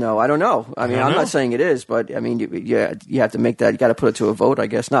brand though? I don't know. I mean, I'm not saying it is, but I mean, you have to make that. You got to put it to a vote, I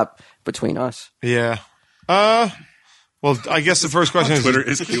guess, not between us. Yeah. Well, I guess the first question is Twitter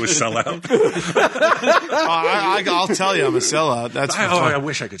is Q a sellout. I'll tell you, I'm a sellout. That's I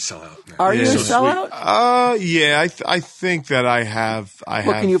wish I could sell out. Are you a so sellout? yeah. I think that I have. What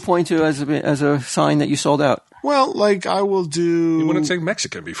can you point to as a sign that you sold out? Well, like I will do. You wouldn't say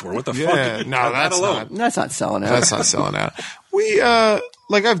Mexican before. What the Yeah, fuck? no, That that's alone. not. That's not selling out. That's not selling out. We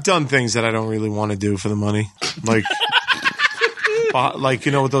like I've done things that I don't really want to do for the money, like. Like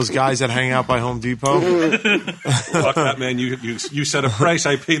with those guys that hang out by Home Depot. Fuck that, man. You set a price.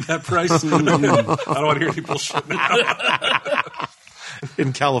 I paid that price. I don't want to hear any bullshit now.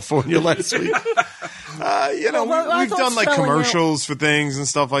 In California last week. We've done like commercials for things and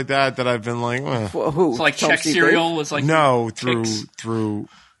stuff like that I've been like, Who? So like Tom Czech Steve cereal Dave? was like no, Kicks. through,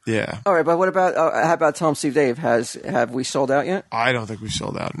 yeah. All right, but what about how about Tom Steve Dave? Have we sold out yet? I don't think we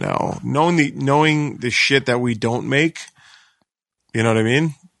sold out. No, knowing the shit that we don't make, you know what I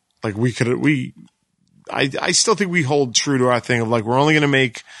mean? Like I still think we hold true to our thing of like we're only going to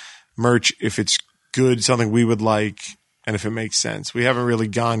make merch if it's good, something we would like, and if it makes sense. We haven't really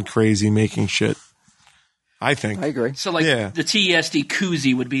gone crazy making shit. I think. I agree. So like Yeah. the TSD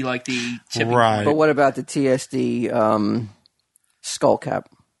koozie would be like the tipping Right. But what about the TSD skull cap?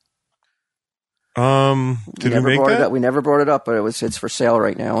 Did we make brought that? it up. We never brought it up, but it's for sale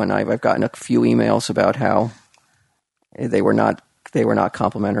right now, and I've gotten a few emails about how they were not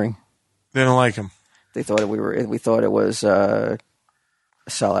complimentary. They don't like him. They thought we thought it was a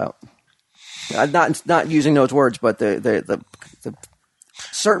sellout. Not using those words, but the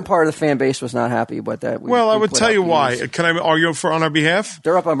certain part of the fan base was not happy. But that. I would tell you why. Can I argue on our behalf?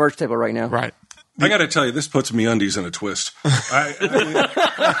 They're up on merch table right now. Right. I got to tell you, this puts MeUndies in a twist.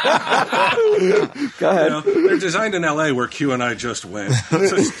 Go ahead. They're designed in L.A., where Q and I just went.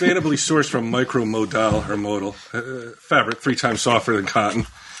 Sustainably sourced from modal fabric, 3 times softer than cotton.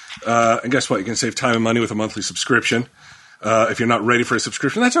 And guess what? You can save time and money with a monthly subscription. If you're not ready for a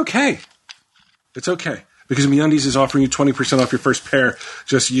subscription, that's okay. It's okay. Because MeUndies is offering you 20% off your first pair.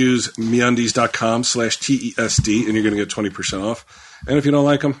 Just use MeUndies.com/TESD, and you're going to get 20% off. And if you don't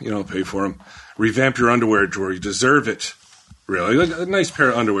like them, you don't pay for them. Revamp your underwear drawer. You deserve it. Really. Like, a nice pair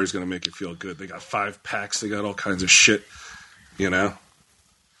of underwear is going to make you feel good. They got 5 packs. They got all kinds of shit, Get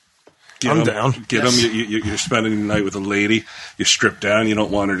I'm them, down. Get them. You're spending the night with a lady. You strip down. You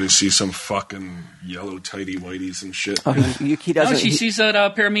don't want her to see some fucking yellow tighty whities and shit. Oh, he Oh, doesn't. she sees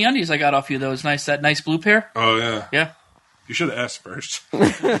that pair of MeUndies I got off you. That nice blue pair. Oh, yeah. Yeah. You should have asked first. I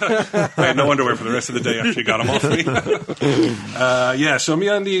had no underwear for the rest of the day after you got them off me. So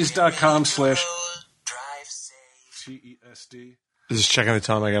MeUndies.com/TESD. Just checking the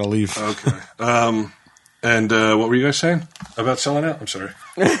time. I got to leave. Okay. And what were you guys saying about selling out? I'm sorry.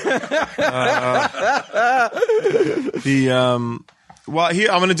 I'm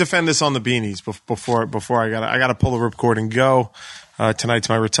going to defend this on the beanies before I got to pull the ripcord and go. Tonight's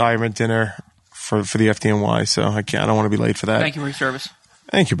my retirement dinner for the FDNY, so I don't want to be late for that. Thank you for your service.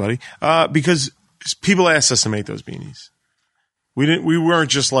 Thank you, buddy. Because people asked us to make those beanies. We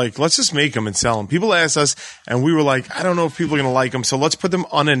weren't just like, let's just make them and sell them. People asked us, and we were like, I don't know if people are going to like them, so let's put them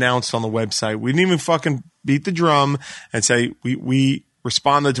unannounced on the website. We didn't even fucking beat the drum and say we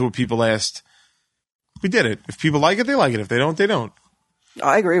responded to what people asked. We did it. If people like it, they like it. If they don't, they don't.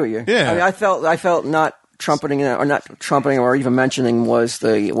 I agree with you. Yeah. I mean, I felt not trumpeting or even mentioning was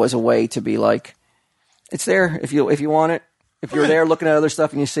a way to be like, it's there if you want it. If you're there looking at other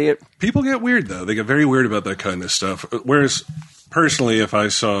stuff and you see it. People get weird, though. They get very weird about that kind of stuff. Whereas, personally, if I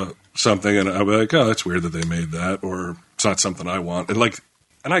saw something and I'd be like, oh, that's weird that they made that, or it's not something I want,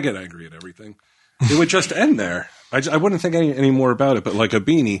 and I get angry at everything, it would just end there. I wouldn't think any more about it, but like a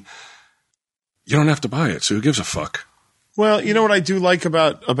beanie, you don't have to buy it, so who gives a fuck? Well, you know what I do like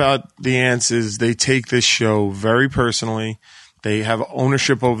about the Ants is they take this show very personally. They have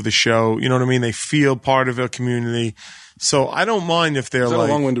ownership over the show. You know what I mean? They feel part of a community. So I don't mind if they're Is that like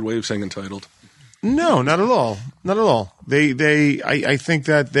a long-winded way of saying entitled? No, not at all. Not at all. I think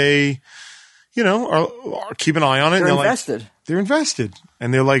that they, are keep an eye on it. They're and invested. They're invested.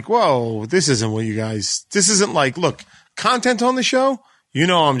 And they're like, whoa, this isn't like, look, content on the show,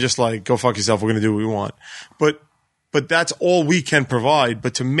 I'm just like, go fuck yourself. We're going to do what we want. But that's all we can provide.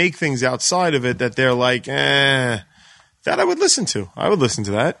 But to make things outside of it that they're like, that I would listen to. I would listen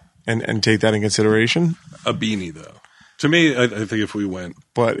to that and take that in consideration. A beanie, though. To me, I think if we went...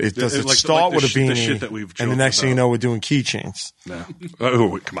 But it doesn't like start the with a the beanie, shit that we've and the next thing you know, we're doing keychains. No.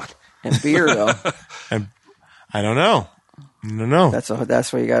 Oh, come on. And beer though. And I don't know.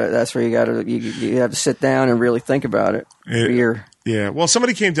 That's where you got to. You have to sit down and really think about it. Beer. Yeah. Well,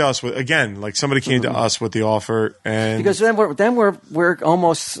 somebody came to us with the offer, and because then we're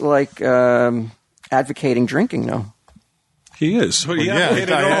almost like advocating drinking now. He is. Well,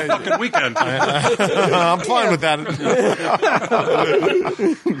 yeah, all fucking weekend. I'm fine with that.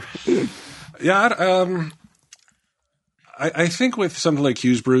 I think with something like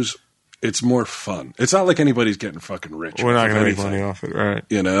Hughes Brews, it's more fun. It's not like anybody's getting fucking rich. We're not going to make money off it, right?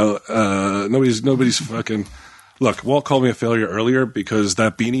 Nobody's fucking. Look, Walt called me a failure earlier because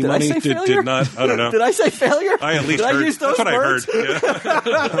that beanie money did not. I don't know. Did I say failure? I at least heard. I use those that's what words? I heard.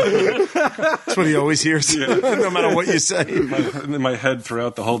 Yeah. That's what he always hears, no matter what you say. In my head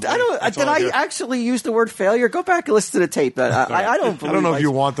throughout the whole day. Did I actually use the word failure? Go back and listen to the tape. I don't know if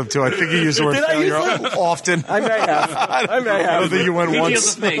you want them to. I think you use the word failure often. I may have. I don't think you went He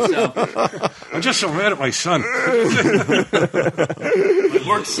once. deals with me, so. I'm just so mad at my son. My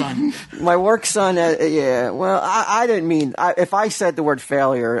work son. My work son, yeah. Well, I didn't mean. If I said the word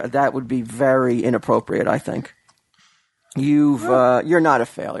failure, that would be very inappropriate. I think you're not a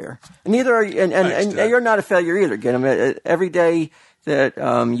failure. Neither are you, and you're not a failure either. Get him every day that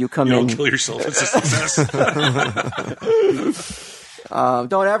you come You in. don't kill yourself. It's a success.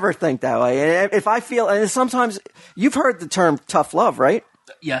 Don't ever think that way. If I feel, and sometimes you've heard the term tough love, right?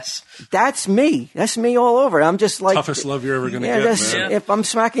 Yes. That's me. That's me all over. I'm just like Toughest love you're ever going to get, man. If I'm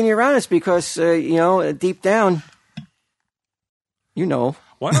smacking you around, it's because deep down,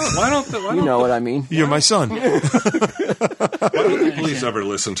 Why don't you know what I mean. You're my son. Why don't the police ever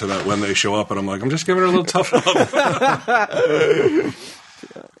listen to that when they show up? And I'm like, I'm just giving her a little tough love.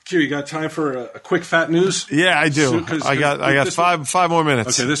 Q, you got time for a quick fat news? Yeah, I do. I got five more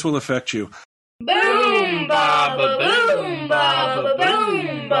minutes. Okay, this will affect you. Boom, baba, boom, baba,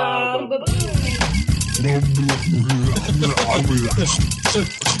 boom, baba, boom.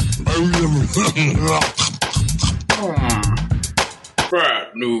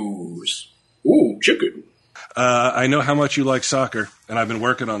 Fat news. Ooh, chicken. I know how much you like soccer, and I've been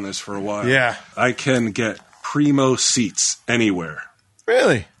working on this for a while. Yeah. I can get primo seats anywhere.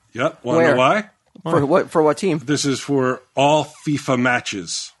 Really? Yep. Want to Where? know why? For what team? This is for all FIFA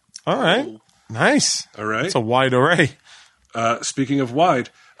matches. All right. Nice. All right. It's a wide array. Speaking of wide,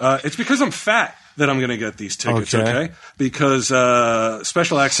 it's because I'm fat that I'm going to get these tickets, okay? Because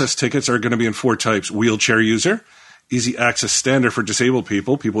special access tickets are going to be in 4 types: wheelchair user, easy access standard for disabled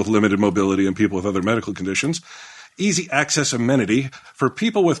people, people with limited mobility, and people with other medical conditions, easy access amenity for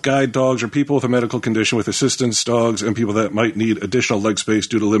people with guide dogs or people with a medical condition with assistance dogs and people that might need additional leg space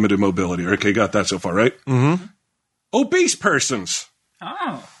due to limited mobility. Okay, got that so far, right? Mm-hmm. Obese persons.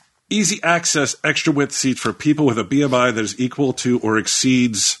 Oh. Easy access extra width seats for people with a BMI that is equal to or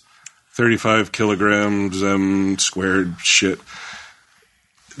exceeds 35 kilograms squared shit.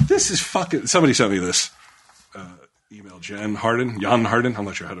 This is fucking... Somebody sent me this. Email Jan Harden. I'm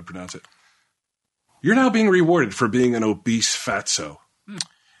not sure how to pronounce it. You're now being rewarded for being an obese fatso.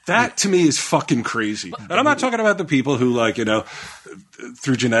 That, to me, is fucking crazy. And I'm not talking about the people who, like,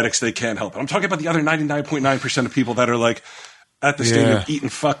 through genetics, they can't help it. I'm talking about the other 99.9% of people that are, like, at the stadium eating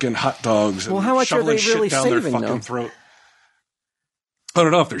fucking hot dogs and how much shoveling are they really shit down their saving, fucking though? throat. I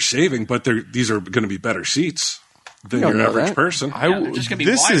don't know if they're saving, but these are going to be better seats than You don't your know average that. person. they're just gonna be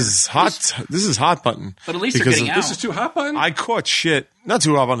This wider. is hot. This is hot button. But at least they're Because getting out. This is too hot button? I caught shit. Not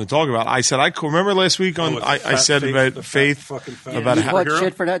too hot button to talk about. I said remember last week on with I fat said Faith, about the Faith fat fucking fat about You how bought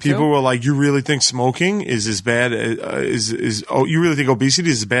shit for that people too? were like, "You really think smoking is as bad? You really think obesity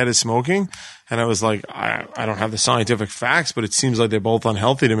is as bad as smoking?" And I was like, I don't have the scientific facts, but it seems like they're both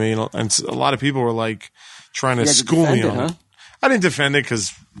unhealthy to me. And a lot of people were like trying to You had to school me defend on it, it. I didn't defend it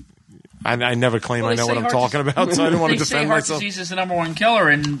because I never claim I know what I'm talking about, so I didn't want to They say defend heart myself. disease is the number one killer,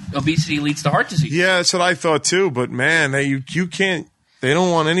 and obesity leads to heart disease. Yeah, that's what I thought too. But man, you can't. They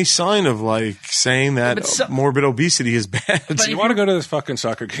don't want any sign of like saying that But morbid obesity is bad. But you want to go to this fucking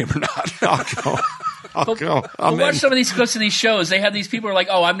soccer game or not? I'll go. But watch some of these clips of these shows. They have these people who are like,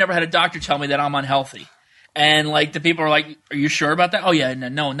 "Oh, I've never had a doctor tell me that I'm unhealthy," and like the people are like, "Are you sure about that?" Oh yeah,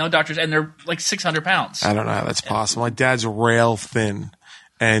 no doctors, and they're like 600 pounds. I don't know how that's possible. My dad's rail thin,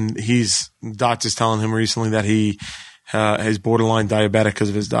 and doctor's telling him recently that he is borderline diabetic because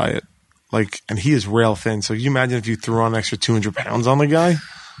of his diet. Like, and he is rail thin. So can you imagine if you threw on an extra 200 pounds on the guy?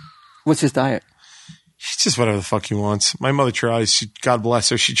 What's his diet? He's just whatever the fuck he wants. My mother tries. God bless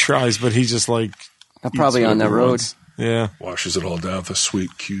her. She tries, but he's just like Probably eats on that whatever he road. wants. Yeah. Washes it all down with a sweet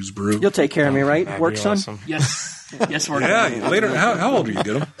Q's brew. You'll take care of me, right? That'd Work, be son? awesome. Yes, we're Yeah, later. How old are you,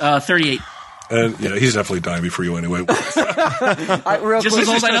 get him? 38. And yeah, he's definitely dying before you anyway. Real Just quick, as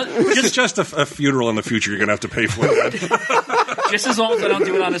long as I don't, It's just a funeral in the future you're going to have to pay for. just as long as I don't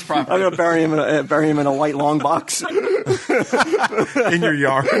do it on his I'm property. going to bury him in a white long box. In your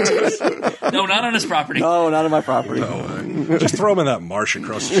yard. No, not on his property. No, not on my property. Just throw him in that marsh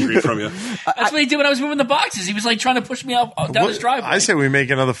across the street from you. That's what he did when I was moving the boxes. He was like trying to push me out down his driveway. I say we make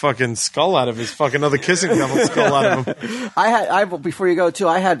another fucking skull out of his fucking another kissing skull out of him. Before you go too,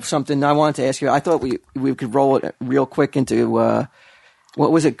 I had something I wanted to ask you. I thought we could roll it real quick into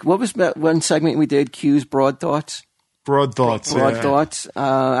what was it? What was that one segment we did? Q's Broad Thoughts. Broad thoughts. Broad yeah. Thoughts.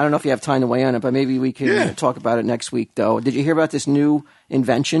 I don't know if you have time to weigh on it, but maybe we can talk about it next week. Though, did you hear about this new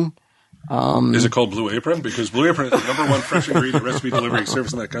invention? Is it called Blue Apron? Because Blue Apron is the number one fresh ingredient recipe delivery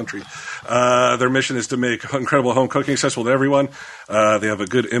service in that country. Their mission is to make incredible home cooking accessible to everyone. They have a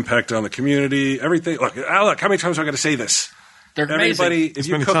good impact on the community. Everything. Look, how many times am I going to say this? They're Everybody, amazing. if As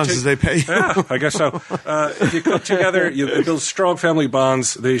you many cook times as they pay you. Yeah, I guess so. If you cook together, it builds strong family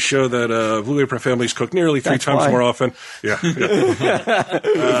bonds. They show that Blue Apron families cook nearly 3 That's times why. more often. Yeah.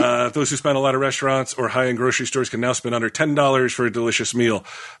 Those who spend a lot of restaurants or high-end grocery stores can now spend under $10 for a delicious meal.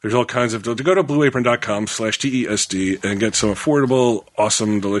 There's all kinds of... To go to blueapron.com/TESD and get some affordable,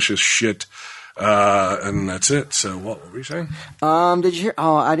 awesome, delicious shit. And that's it. So what were we saying? Did you hear?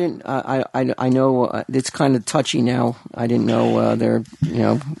 Oh, I didn't. I know it's kind of touchy now. I didn't know there.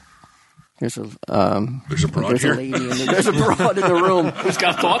 There's a broad there's here. a lady. There's a broad in the room. Who's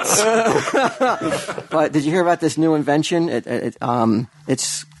got thoughts? But did you hear about this new invention?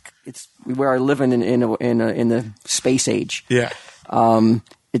 It's we're living in the space age. Yeah.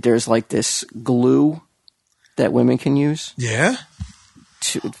 There's like this glue that women can use Yeah.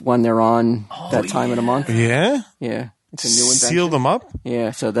 when they're on that time of the month. Yeah. Yeah, it's a new invention. Seal them up.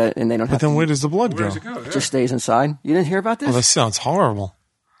 Yeah, so that and they don't have But then to. where does the blood Where go? does it go? Yeah. It just stays inside. You didn't hear about this? Oh, that sounds horrible.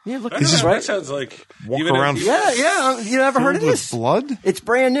 Yeah, look. That This is right. sounds like Walk even around. If, Yeah. You never heard of Filled with this? blood? It's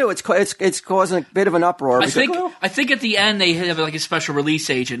brand new. It's causing a bit of an uproar. I think at the end they have like a special release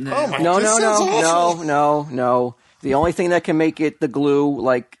agent. Oh my! No. This sounds awful. No. The only thing that can make it the glue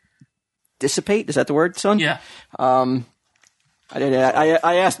like dissipate is that the word, son? Yeah. I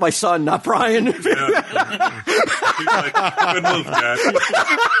asked my son, not Brian. he's like, good move, Dad.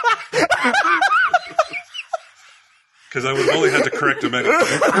 Because I would have only had to correct him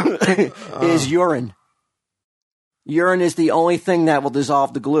anyway. Is urine. Urine is the only thing that will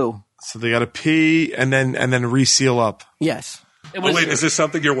dissolve the glue. So they got to pee and then reseal up. Yes. It Oh, was, wait, is this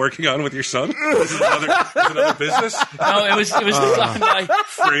something you're working on with your son? This is another business? no, it was designed by.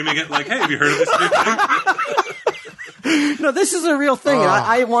 Framing it like, hey, have you heard of this new thing? No, this is a real thing. And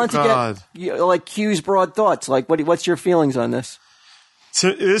I wanted God. to get like Q's broad thoughts. Like, what's your feelings on this?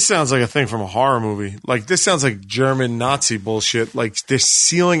 So this sounds like a thing from a horror movie. Like this sounds like German Nazi bullshit. Like they're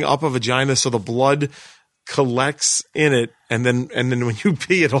sealing up a vagina so the blood collects in it, and then when you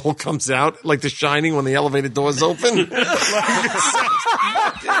pee, it all comes out like The Shining when the elevator doors open. Like, it sounds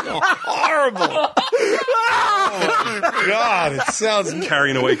fucking horrible. Oh my God, it sounds.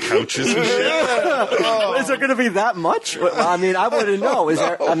 Carrying away couches and shit. Is there going to be that much? I mean, I wouldn't know. Is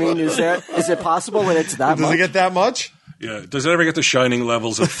it possible that it's that Does much? it get that much? Yeah. Does it ever get to Shining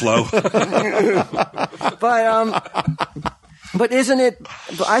levels of flow? But isn't it?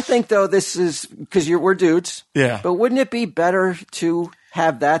 I think though this is because we're dudes. Yeah. But wouldn't it be better to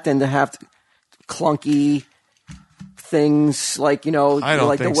have that than to have clunky things like I don't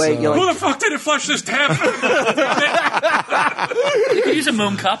like think the way so. you Who like, the fuck didn't flush this tap? You could use a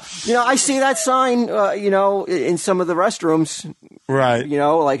moon cup. I see that sign in some of the restrooms. Right.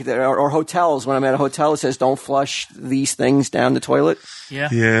 Like or hotels. When I'm at a hotel, it says don't flush these things down the toilet. Yeah.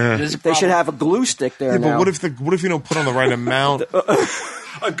 Yeah. It is a They should problem. have a glue stick there Yeah, now. but what if you don't put on the right amount?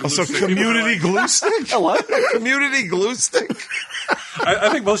 So community glue stick? What? Community glue stick? I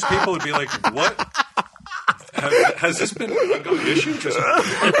think most people would be like, what? Has this been an ongoing issue? Just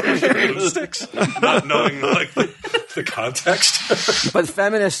glue sticks? Not knowing like the context. But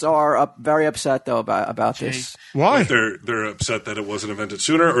feminists are very upset though about this. Why? They're upset that it wasn't invented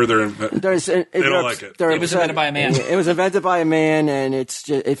sooner, or they don't like it. They're It was upset. invented by a man. It was invented by a man, and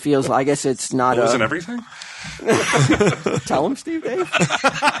it feels. I guess it's not. Wasn't everything? Tell him, Steve Dave.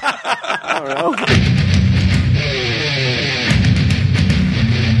 I don't know.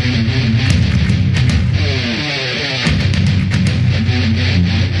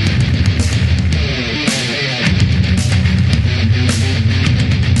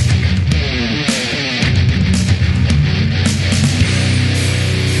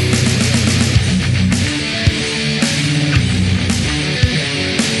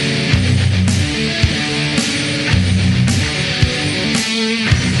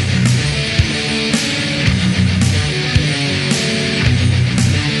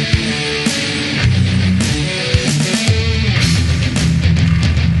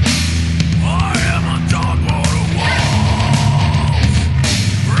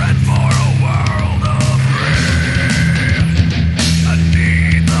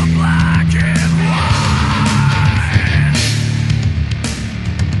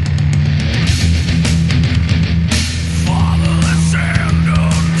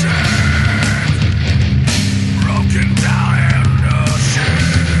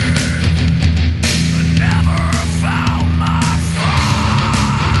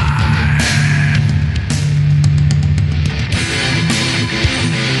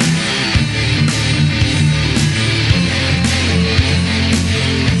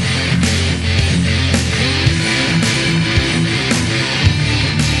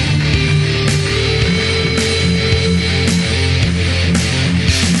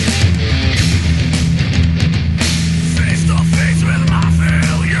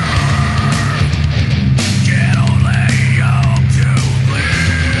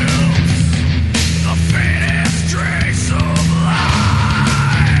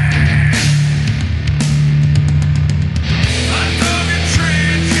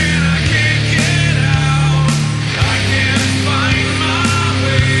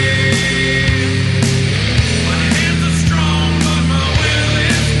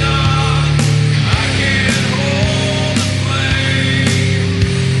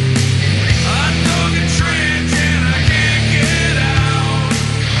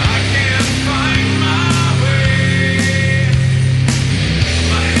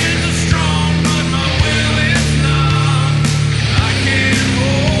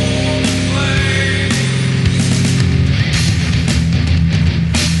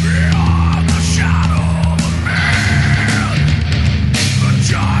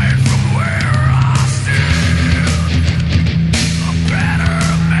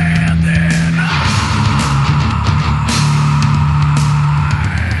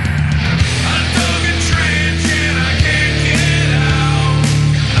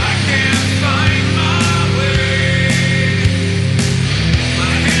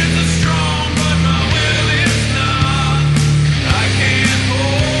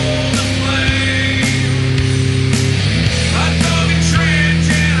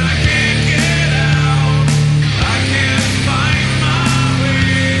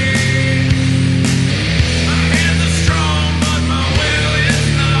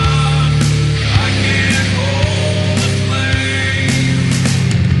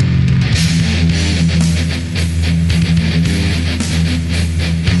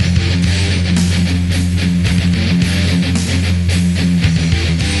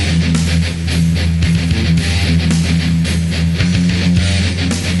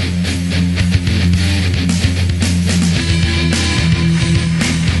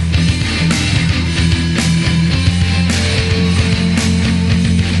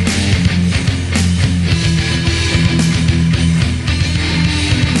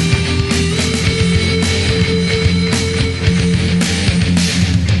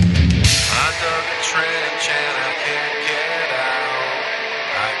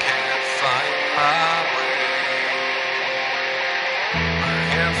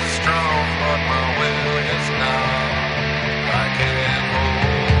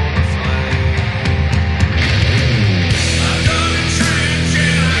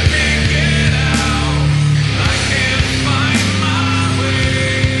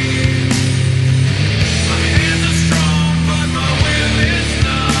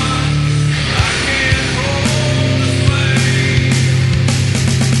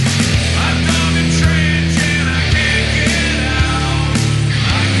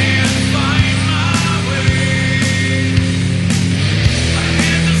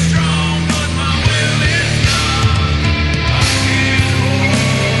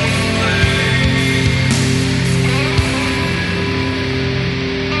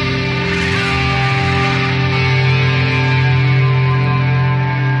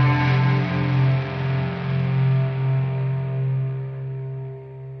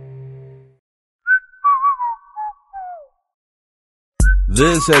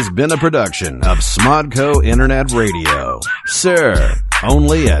 This has been a production of Smodco Internet Radio. Sir,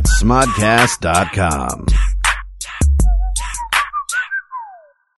 only at smodcast.com.